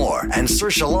Cormac Moore and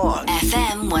Saoirse Long.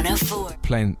 FM 104.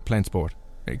 Playing sport.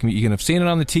 You can have seen it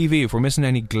on the TV. If we're missing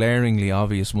any glaringly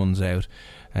obvious ones out,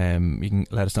 you can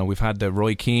let us know. We've had the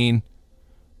Roy Keane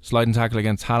sliding tackle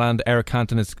against Haaland, Eric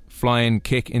Cantona's flying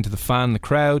kick into the fan in the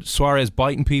crowd, Suarez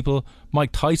biting people, Mike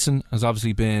Tyson has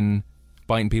obviously been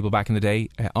biting people back in the day,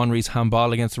 Henry's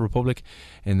handball against the Republic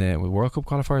in the World Cup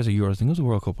qualifiers or Euros. I think it was the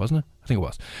World Cup, wasn't it? I think it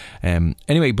was.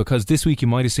 Anyway, because this week you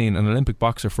might have seen an Olympic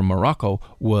boxer from Morocco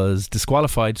was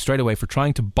disqualified straight away for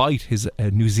trying to bite his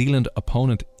New Zealand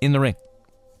opponent in the ring.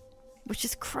 Which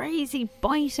is crazy.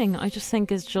 Biting, I just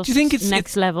think, is just Do you think it's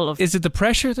next level of... Is it the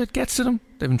pressure that gets to them?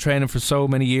 They've been training for so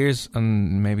many years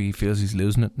and maybe he feels he's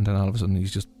losing it and then all of a sudden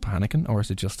he's just panicking? Or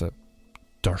is it just a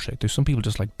dirty? There's some people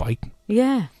just like biting.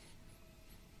 Yeah.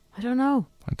 I don't know.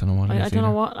 I don't know what it is. I don't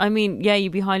know what... I mean, yeah,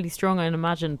 you'd be highly strung, I'd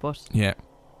imagine, but... Yeah.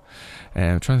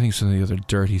 I'm trying to think of some of the other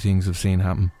dirty things I've seen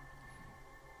happen.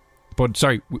 But,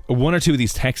 sorry, one or two of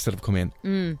these texts that have come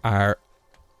in are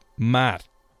mad.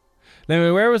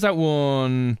 Now, where was that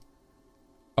one?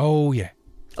 Oh, yeah.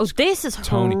 Oh, this is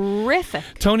horrific.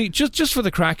 Tony, just for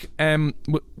the crack,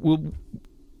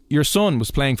 your son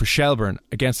was playing for Shelbourne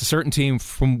against a certain team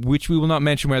from which we will not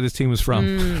mention where this team was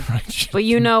from. Right? But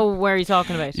you know where he's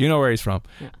talking about. You know where he's from.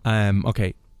 Yeah.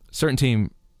 Okay, certain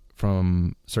team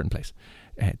from certain place.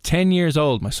 10 years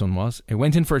old, my son was. He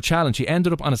went in for a challenge. He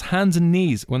ended up on his hands and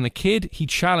knees when the kid he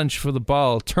challenged for the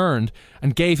ball turned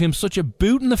and gave him such a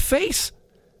boot in the face.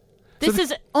 This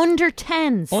is under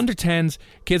 10s. Under 10s,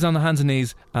 kids on the hands and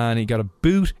knees, and he got a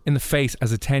boot in the face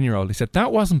as a 10-year-old. He said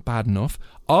that wasn't bad enough.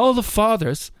 All the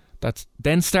fathers that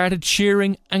then started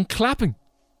cheering and clapping.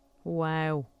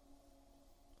 Wow.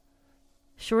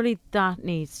 Surely that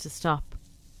needs to stop.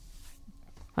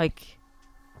 Like,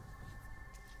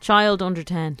 child under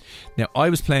 10. Now, I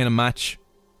was playing a match.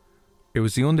 It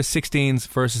was the under 16s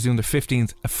versus the under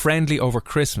 15s, a friendly over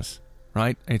Christmas.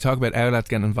 Right, and you talk about outlads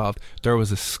getting involved. There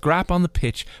was a scrap on the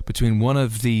pitch between one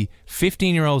of the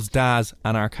 15-year-olds' dads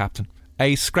and our captain.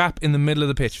 A scrap in the middle of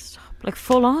the pitch. Stop. Like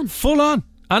full on. Full on.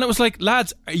 And it was like,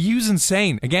 lads, are you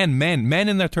insane? Again, men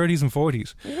in their 30s and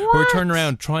 40s who are turning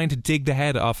around trying to dig the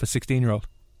head off a 16-year-old.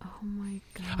 Oh my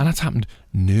God. And that's happened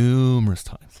numerous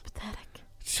times. It's pathetic.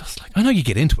 It's just like, I know you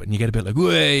get into it and you get a bit like,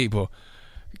 way, but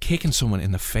kicking someone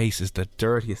in the face is the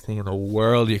dirtiest thing in the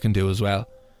world you can do as well.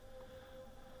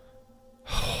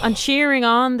 And cheering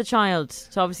on the child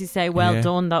to obviously say, well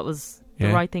done, that was the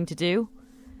right thing to do.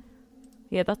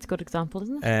 Yeah, that's a good example,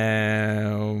 isn't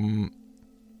it?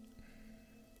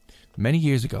 Many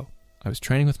years ago, I was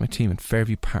training with my team in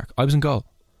Fairview Park. I was in goal.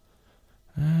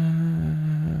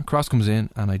 Cross comes in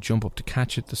and I jump up to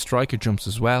catch it. The striker jumps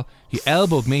as well. He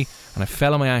elbowed me and I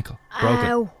fell on my ankle. Broke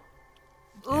it.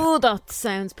 Oh, that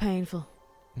sounds painful.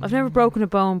 I've never broken a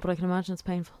bone, but I can imagine it's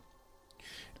painful.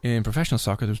 In professional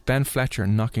soccer, there was Ben Fletcher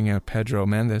knocking out Pedro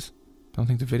Mendes. Don't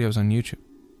think the video's on YouTube.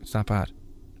 It's that bad.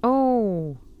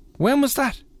 Oh. When was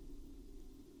that?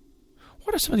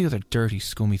 What are some of the other dirty,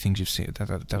 scummy things you've seen that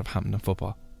have happened in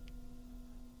football?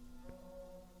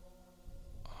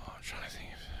 Oh, I'm trying to think.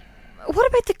 What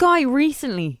about the guy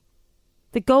recently?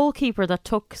 The goalkeeper that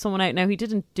took someone out. Now, he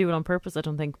didn't do it on purpose, I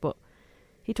don't think, but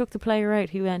he took the player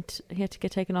out. He had to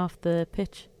get taken off the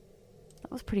pitch.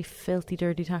 That was a pretty filthy,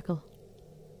 dirty tackle.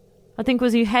 I think,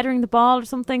 was he headering the ball or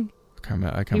something? I can't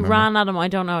remember. He ran at him. I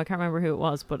don't know. I can't remember who it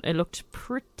was, but it looked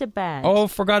pretty bad. Oh,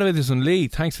 forgot about this one. Lee,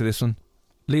 thanks for this one.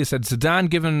 Leah said, Zidane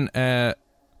giving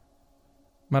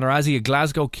Materazzi a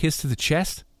Glasgow kiss to the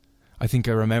chest. I think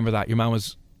I remember that. Your man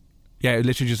was,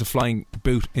 literally just a flying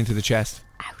boot into the chest.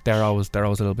 Ouch. They're always a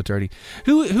little bit dirty.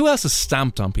 Who else has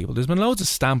stamped on people? There's been loads of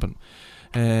stamping.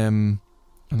 And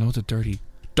loads of dirty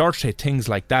things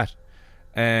like that.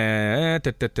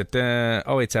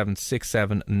 087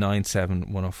 67 97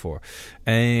 104.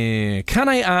 Can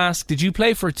I ask, did you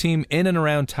play for a team in and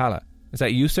around Tala? Is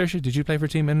that you, Saoirse? Did you play for a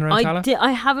team in and around Tala?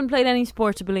 I haven't played any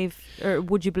sport, to believe, or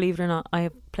would you believe it or not? I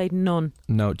have played none.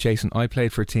 No, Jason, I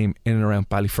played for a team in and around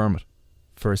Ballyfermot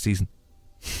for a season.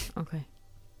 Okay.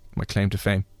 My claim to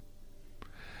fame.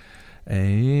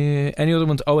 Any other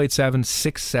ones? 087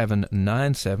 67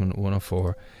 97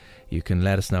 104. You can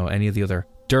let us know any of the other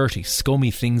dirty,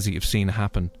 scummy things that you've seen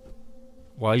happen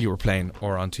while you were playing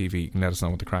or on TV. You can let us know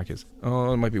what the crack is. Oh,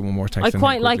 there might be one more text. I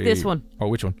quite like this one. Oh,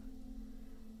 which one?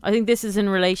 I think this is in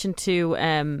relation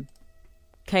to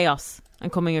chaos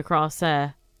and coming across.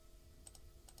 Did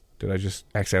I just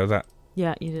X out of that?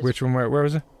 Yeah, you did. Which one? Where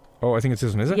was it? Oh, I think it's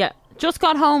this one, is it? Yeah. Just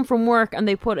got home from work and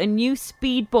they put a new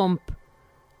speed bump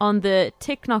on the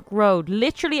Ticknock Road.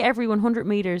 Literally every 100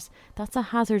 metres. That's a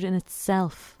hazard in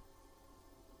itself.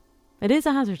 It is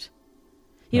a hazard.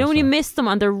 You know when you miss them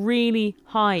and they're really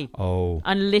high. Oh.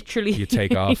 And literally you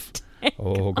take off.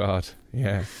 Oh, God.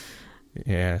 Yeah.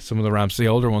 Yeah, some of the ramps, the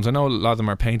older ones, I know a lot of them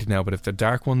are painted now, but if the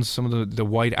dark ones, some of the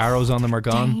white arrows on them are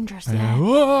gone. Dangerous,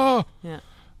 Whoa! Yeah.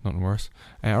 Nothing worse.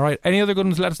 All right, any other good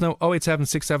ones, let us know. 087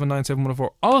 679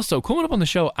 7104. Also, coming up on the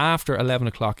show after 11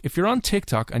 o'clock, if you're on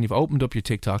TikTok and you've opened up your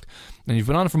TikTok and you've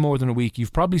been on it for more than a week,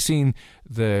 you've probably seen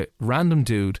the random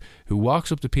dude who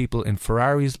walks up to people in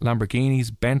Ferraris,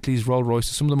 Lamborghinis, Bentleys, Rolls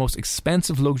Royces, some of the most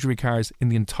expensive luxury cars in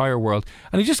the entire world,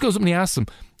 and he just goes up and he asks them,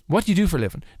 what do you do for a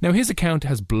living? Now, his account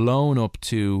has blown up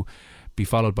to be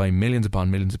followed by millions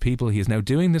upon millions of people. He is now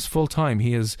doing this full time.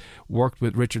 He has worked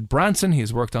with Richard Branson. He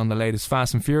has worked on the latest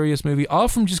Fast and Furious movie, all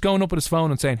from just going up with his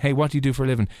phone and saying, hey, what do you do for a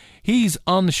living? He's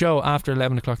on the show after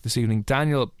 11 o'clock this evening.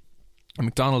 Daniel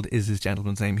McDonald is his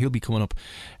gentleman's name. He'll be coming up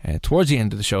towards the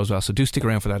end of the show as well, so do stick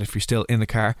around for that if you're still in the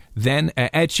car. Then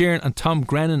Ed Sheeran and Tom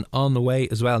Grennan on the way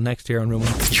as well next here on Room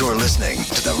 104. You're listening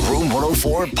to the Room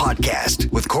 104 podcast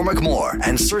with Cormac Moore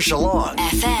and Saoirse Long.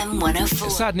 FM 104.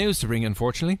 Sad news to bring,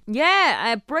 unfortunately.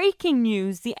 Yeah, breaking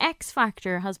news. The X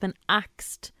Factor has been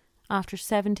axed after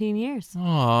 17 years.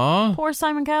 Aww. Poor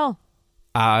Simon Cowell.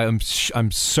 I'm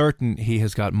certain he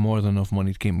has got more than enough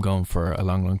money to keep him going for a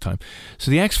long, long time. So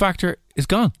the X Factor is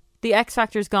gone. The X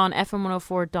Factor is gone.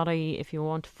 FM104.ie if you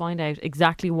want to find out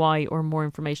exactly why or more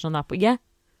information on that. But yeah.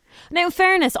 Now, in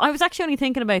fairness, I was actually only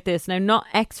thinking about this. Now, not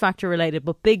X Factor related,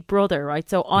 but Big Brother, right?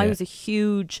 So I was a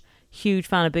huge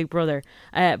fan of Big Brother.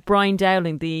 Brian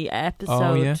Dowling, the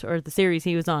episode or the series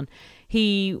he was on,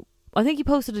 I think he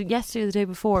posted it yesterday or the day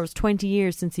before. It was 20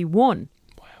 years since he won.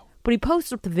 But he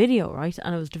posted up the video, right?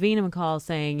 And it was Davina McCall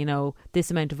saying, you know,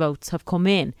 this amount of votes have come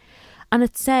in. And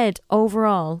it said,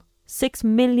 overall, 6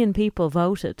 million people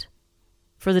voted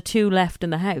for the two left in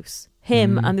the house.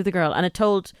 Him and the other girl. And it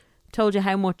told you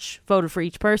how much voted for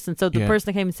each person. So the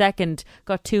person that came second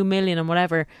got 2 million and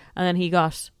whatever. And then he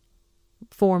got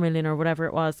 4 million or whatever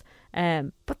it was.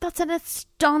 But that's an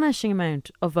astonishing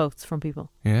amount of votes from people.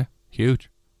 Yeah,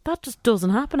 huge. That just doesn't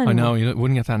happen anymore. I know, you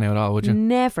wouldn't get that now at all, would you?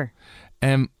 Never.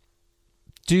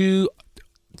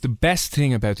 The best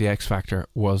thing about the X Factor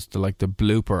was the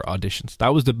blooper auditions.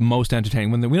 That was the most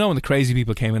entertaining. When the crazy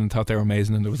people came in and thought they were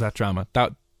amazing, and there was that drama.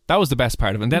 That was the best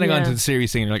part of it. And then I got into the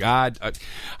serious thing, and you're like,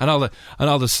 and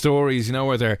all the stories, you know,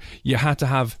 where you had to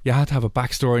have a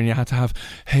backstory, and you had to have,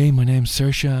 hey, my name's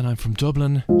Saoirse, and I'm from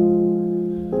Dublin,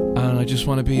 and I just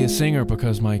want to be a singer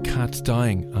because my cat's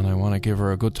dying, and I want to give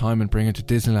her a good time and bring her to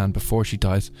Disneyland before she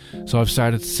dies. So I've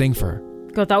started to sing for her.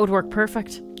 God, that would work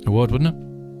perfect. It would, wouldn't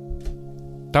it?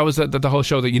 That was the whole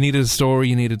show, that you needed a story,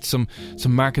 you needed some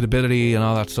marketability and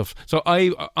all that stuff. So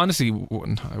I honestly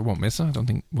won't miss it. I don't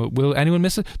think will anyone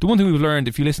miss it. The one thing we've learned,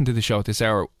 if you listen to the show at this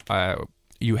hour,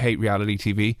 you hate reality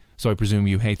TV, so I presume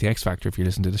you hate the X Factor if you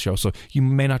listen to the show, so you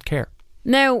may not care.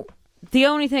 Now, the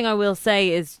only thing I will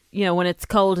say is, you know, when it's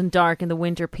cold and dark in the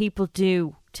winter, people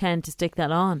do tend to stick that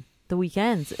on the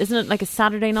weekends. Isn't it like a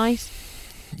Saturday night?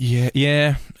 Yeah.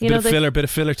 A bit of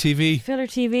filler TV. Filler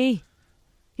TV.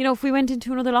 You know, if we went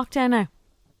into another lockdown now,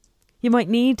 you might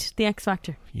need the X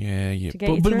Factor. Yeah.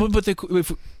 But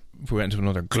if we went into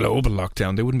another global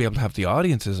lockdown, they wouldn't be able to have the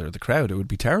audiences or the crowd. It would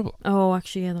be terrible. Oh,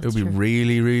 actually, yeah, that's true. It would be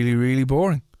really, really, really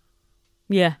boring.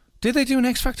 Yeah. Did they do an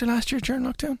X Factor last year during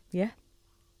lockdown? Yeah.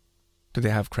 Did they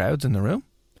have crowds in the room?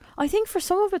 I think for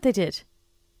some of it they did.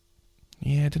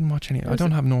 Yeah, I didn't watch any. I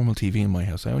don't have normal TV in my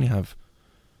house. I only have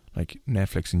like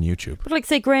Netflix and YouTube. But like,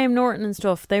 say, Graham Norton and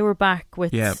stuff, they were back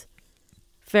with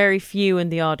very few in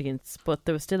the audience, but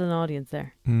there was still an audience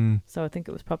there. So I think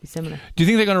it was probably similar. Do you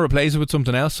think they're going to replace it with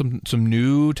something else, some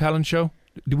new talent show?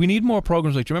 Do we need more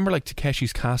programs? Like, do you remember like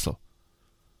Takeshi's Castle?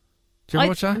 Do you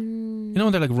ever watch that? You know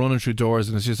when they're like running through doors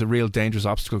and it's just a real dangerous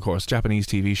obstacle course, Japanese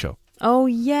TV show. Oh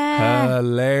yeah,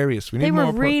 hilarious! They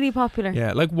were really popular.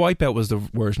 Yeah, like Wipeout was the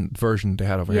version they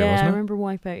had over here, wasn't it? Yeah, I remember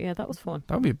Wipeout. Yeah, that was fun.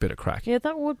 That would be a bit of crack. Yeah,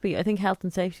 that would be. I think health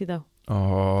and safety though.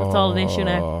 Oh, that's all an issue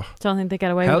now. I don't think they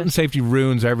get away with it. Health and safety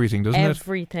ruins everything, doesn't it?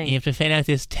 Everything. You have to fill out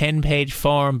this 10-page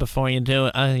form before you do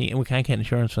it. We can't get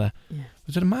insurance for that. Yeah.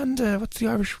 Was it Amanda? What's the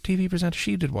Irish TV presenter?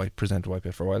 She did present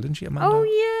Wipeout for a while, didn't she? Amanda. Oh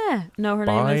yeah. No, her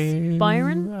name is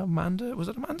Byron. Amanda. Was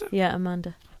it Amanda? Yeah,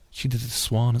 Amanda. She did the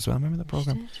Swan as well. Remember that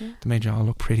program? She did, yeah. They made you all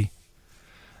look pretty.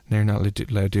 They're not allowed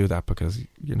to do that because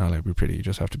you're not allowed to be pretty. You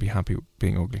just have to be happy with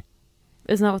being ugly.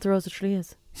 Isn't that what the Rose of Tralee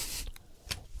is?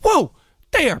 Whoa!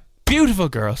 They are beautiful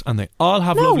girls, and they all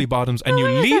have lovely bottoms, and you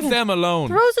leave them alone.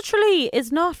 The Rose of Tralee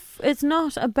is not. It's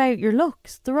not about your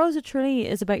looks. The Rose of Tralee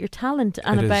is about your talent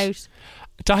and about.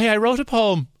 Dahi, I wrote a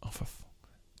poem. Oh,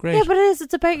 great. Yeah, but it is.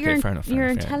 It's about your fair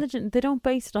intelligent. Yeah. They don't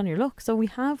base it on your look, so we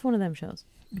have one of them shows.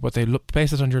 But they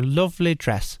base it on your lovely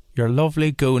dress, your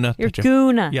lovely Guna. Your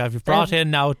Guna. Yeah, you've brought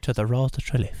in now to the Rose of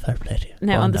Tralee. Fair play to you.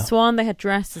 Now, on the Swan, they had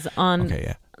dresses on. Okay,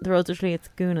 yeah. The Roads of Tralee, it's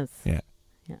Goonies. Yeah.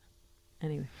 Yeah.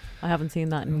 Anyway, I haven't seen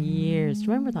that in years. Do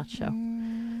you remember that show?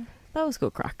 That was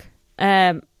good crack.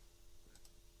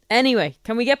 Anyway,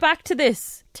 can we get back to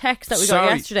this text that we got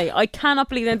yesterday? I cannot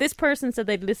believe that this person said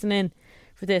they'd listen in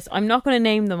for this. I'm not going to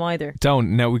name them either.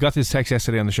 Don't. No, we got this text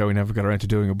yesterday on the show. We never got around to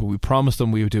doing it, but we promised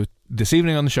them we would do it this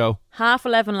evening on the show.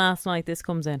 11:30 last night this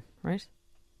comes in, right?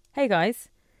 Hey guys,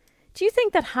 do you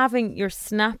think that having your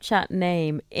Snapchat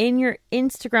name in your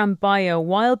Instagram bio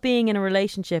while being in a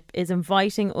relationship is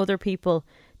inviting other people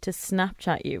to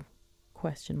Snapchat you? ?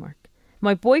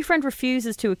 My boyfriend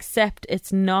refuses to accept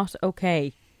it's not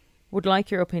okay. Would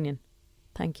like your opinion.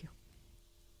 Thank you.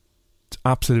 It's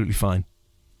absolutely fine.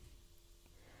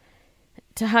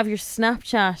 To have your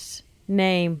Snapchat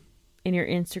name in your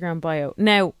Instagram bio.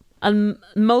 Now,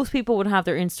 most people would have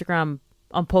their Instagram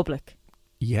on public.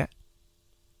 Yeah.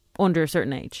 Under a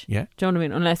certain age. Yeah. Do you know what I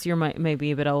mean? Unless you're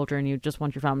maybe a bit older and you just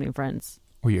want your family and friends.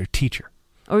 Or you're a teacher.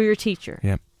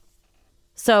 Yeah.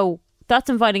 So that's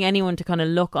inviting anyone to kind of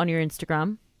look on your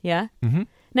Instagram. Yeah. Mm-hmm.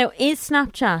 Now, is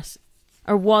Snapchat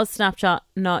or was Snapchat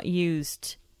not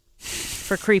used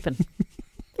for creeping?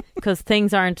 Because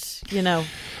things aren't,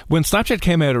 When Snapchat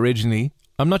came out originally,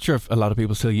 I'm not sure if a lot of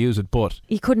people still use it, but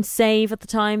you couldn't save at the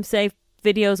time, save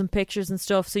videos and pictures and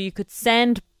stuff, so you could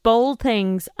send bold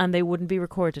things and they wouldn't be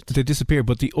recorded. They disappear.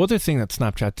 But the other thing that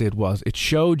Snapchat did was it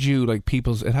showed you like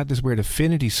it had this weird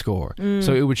affinity score.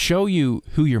 So it would show you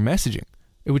who you're messaging.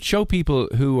 It would show people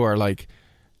who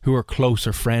are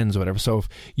closer friends or whatever. So if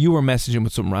you were messaging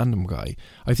with some random guy,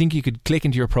 I think you could click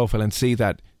into your profile and see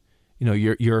that,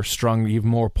 you're strong, you have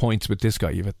more points with this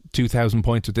guy, you have 2,000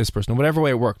 points with this person, or whatever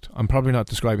way it worked. I'm probably not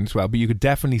describing this well, but you could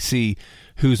definitely see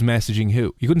who's messaging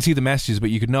who. You couldn't see the messages, but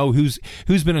you could know who's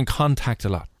been in contact a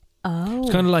lot. Oh.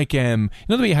 It's kind of like, the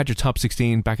way you had your top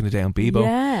 16 back in the day on Bebo?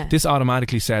 Yeah. This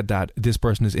automatically said that this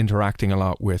person is interacting a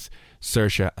lot with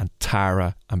Saoirse and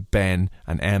Tara and Ben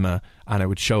and Emma, and it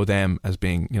would show them as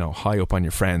being, high up on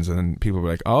your friends, and then people were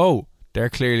like, oh, they're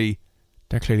clearly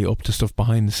up to stuff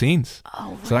behind the scenes.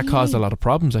 Oh, so that caused a lot of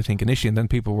problems, I think, initially, and then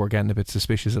people were getting a bit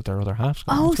suspicious of their other halves.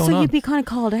 So you'd be kind of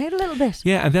called out a little bit.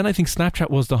 Yeah, and then I think Snapchat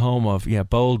was the home of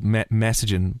bold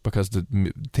messaging, because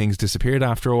the things disappeared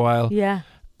after a while. Yeah.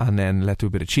 And then led to a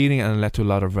bit of cheating, and led to a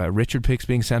lot of Richard pics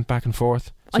being sent back and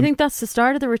forth. I think that's the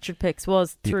start of the Richard pics,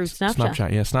 was through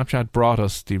Snapchat. Snapchat brought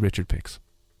us the Richard pics.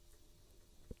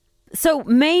 So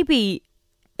maybe,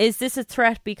 is this a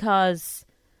threat because...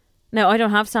 Now, I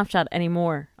don't have Snapchat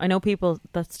anymore. I know people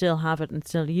that still have it and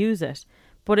still use it.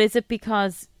 But is it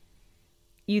because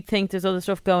you think there's other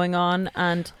stuff going on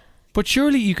and... But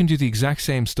surely you can do the exact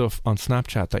same stuff on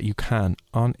Snapchat that you can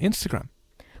on Instagram.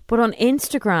 But on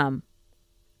Instagram,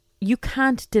 you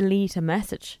can't delete a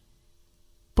message.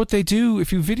 But they do.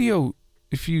 If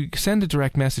you send a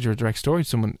direct message or a direct story to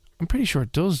someone, I'm pretty sure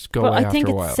it does go away after a while. But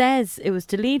I think it says it was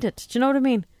deleted. Do you know what I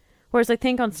mean? Whereas I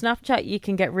think on Snapchat you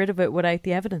can get rid of it without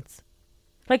the evidence.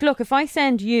 Like, look, if I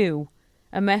send you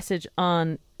a message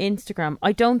on Instagram,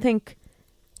 I don't think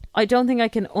I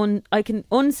can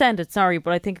unsend it. Sorry,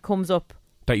 but I think it comes up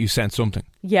that you sent something.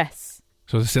 Yes.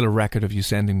 So there's still a record of you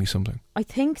sending me something. I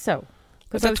think so.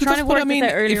 Because I was trying to work this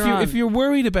out earlier on. If you're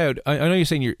worried about, I know you're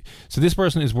saying so this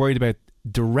person is worried about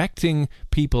directing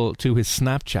people to his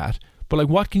Snapchat. But like,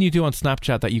 what can you do on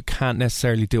Snapchat that you can't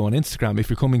necessarily do on Instagram if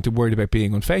you're coming to worried about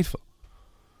being unfaithful?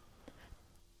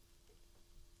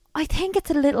 I think it's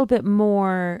a little bit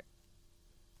more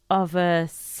of a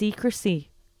secrecy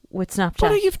with Snapchat.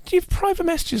 But you've private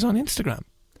messages on Instagram.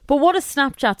 But what is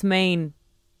Snapchat's main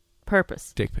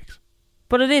purpose? Dick pics.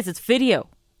 But it's video.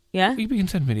 Yeah? You can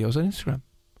send videos on Instagram.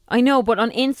 I know, but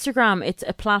on Instagram, it's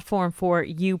a platform for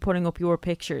you putting up your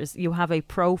pictures. You have a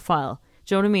profile.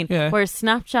 Do you know what I mean? Yeah. Whereas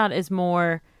Snapchat is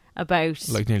more about...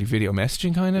 Like nearly video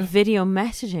messaging, kind of? Video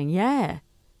messaging, yeah.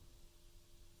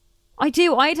 I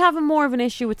do. I'd have more of an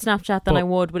issue with Snapchat than I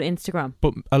would with Instagram.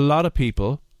 But a lot of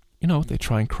people, they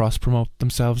try and cross-promote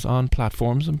themselves on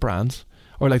platforms and brands.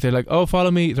 Or like they're like, oh,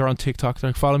 follow me. They're on TikTok. They're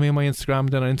like, follow me on my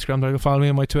Instagram. Then on Instagram, they're like, follow me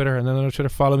on my Twitter. And then on Twitter,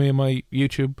 follow me on my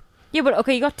YouTube. Yeah, but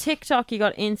okay, you got TikTok, you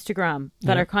got Instagram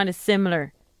that are kind of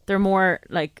similar. They're more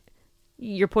like...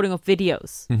 You're putting up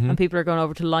videos and people are going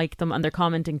over to like them and they're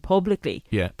commenting publicly.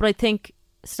 Yeah. But I think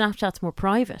Snapchat's more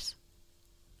private.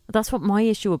 That's what my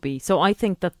issue would be. So I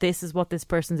think that this is what this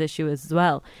person's issue is as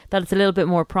well. That it's a little bit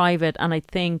more private, and I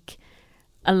think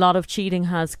a lot of cheating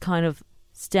has kind of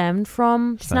stemmed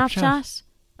from Snapchat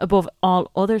above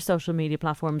all other social media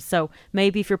platforms. So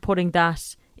maybe if you're putting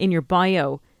that in your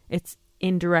bio, it's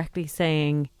indirectly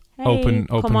saying, hey,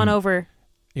 come on over.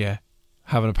 Yeah.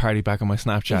 Having a party back on my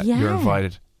Snapchat. Yeah. You're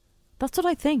invited. That's what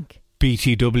I think.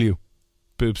 BTW.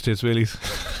 Boobs, tits, willies.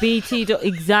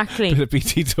 Exactly. Bit of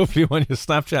BTW on your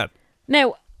Snapchat.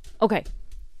 Now, okay.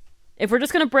 If we're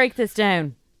just going to break this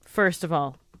down, first of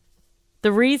all,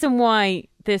 the reason why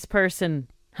this person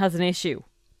has an issue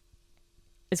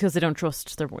is because they don't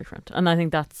trust their boyfriend. And I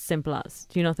think that's simple as.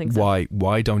 Do you not think so?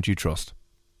 Why don't you trust?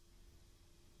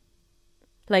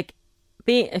 Like,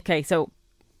 okay, so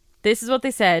this is what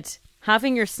they said.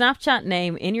 Having your Snapchat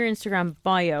name in your Instagram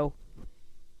bio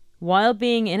while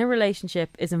being in a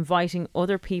relationship is inviting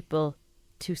other people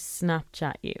to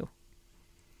Snapchat you.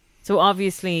 So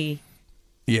obviously,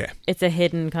 yeah, it's a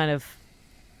hidden kind of...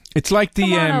 It's like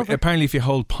the, apparently if you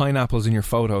hold pineapples in your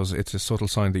photos, it's a subtle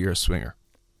sign that you're a swinger.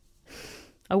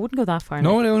 I wouldn't go that far.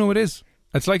 No, it is.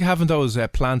 It's like having those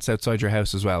plants outside your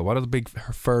house as well. What are the big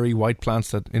furry white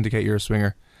plants that indicate you're a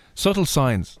swinger? Subtle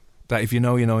signs that if you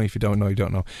know, you know. If you don't know, you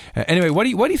don't know. Anyway, what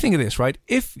do you think of this, right?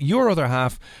 If your other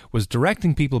half was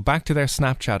directing people back to their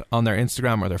Snapchat on their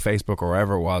Instagram or their Facebook or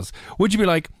wherever it was, would you be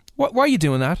like, why are you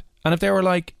doing that? And if they were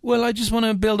like, well, I just want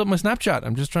to build up my Snapchat.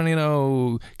 I'm just trying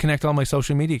to, connect all my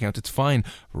social media accounts. It's fine.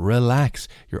 Relax.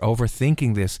 You're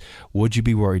overthinking this. Would you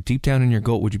be worried? Deep down in your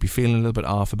gut, would you be feeling a little bit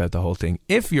off about the whole thing?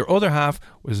 If your other half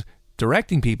was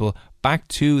directing people back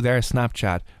to their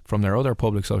Snapchat from their other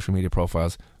public social media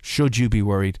profiles, should you be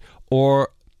worried? Or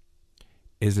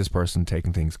is this person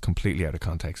taking things completely out of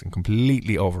context and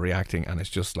completely overreacting, and it's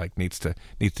just like needs to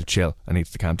chill and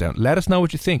needs to calm down? Let us know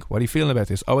what you think. What are you feeling about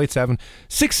this? 087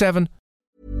 67.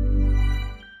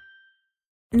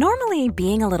 Normally,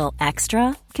 being a little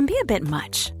extra can be a bit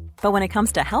much, but when it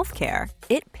comes to healthcare,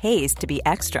 it pays to be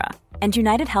extra. And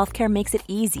United Healthcare makes it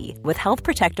easy with Health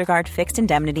Protector Guard fixed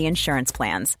indemnity insurance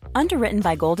plans. Underwritten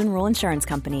by Golden Rule Insurance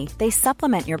Company, they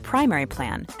supplement your primary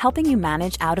plan, helping you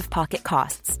manage out-of-pocket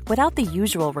costs without the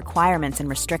usual requirements and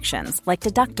restrictions like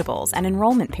deductibles and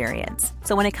enrollment periods.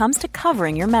 So when it comes to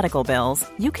covering your medical bills,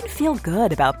 you can feel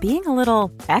good about being a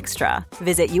little extra.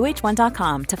 Visit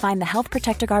UH1.com to find the Health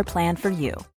Protector Guard plan for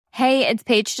you. Hey, it's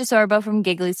Paige DeSorbo from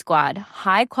Giggly Squad.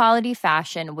 High quality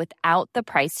fashion without the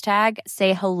price tag.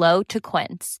 Say hello to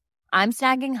Quince. I'm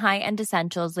snagging high-end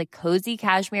essentials like cozy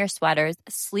cashmere sweaters,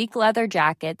 sleek leather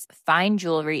jackets, fine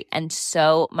jewelry, and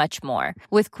so much more.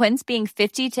 With Quince being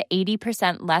 50 to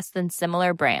 80% less than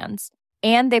similar brands.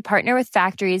 And they partner with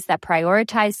factories that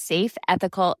prioritize safe,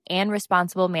 ethical, and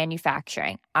responsible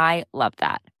manufacturing. I love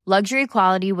that. Luxury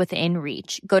quality within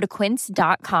reach. Go to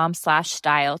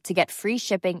quince.com/style to get free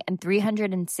shipping and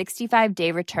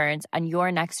 365-day returns on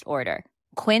your next order.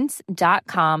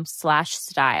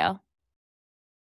 Quince.com/style.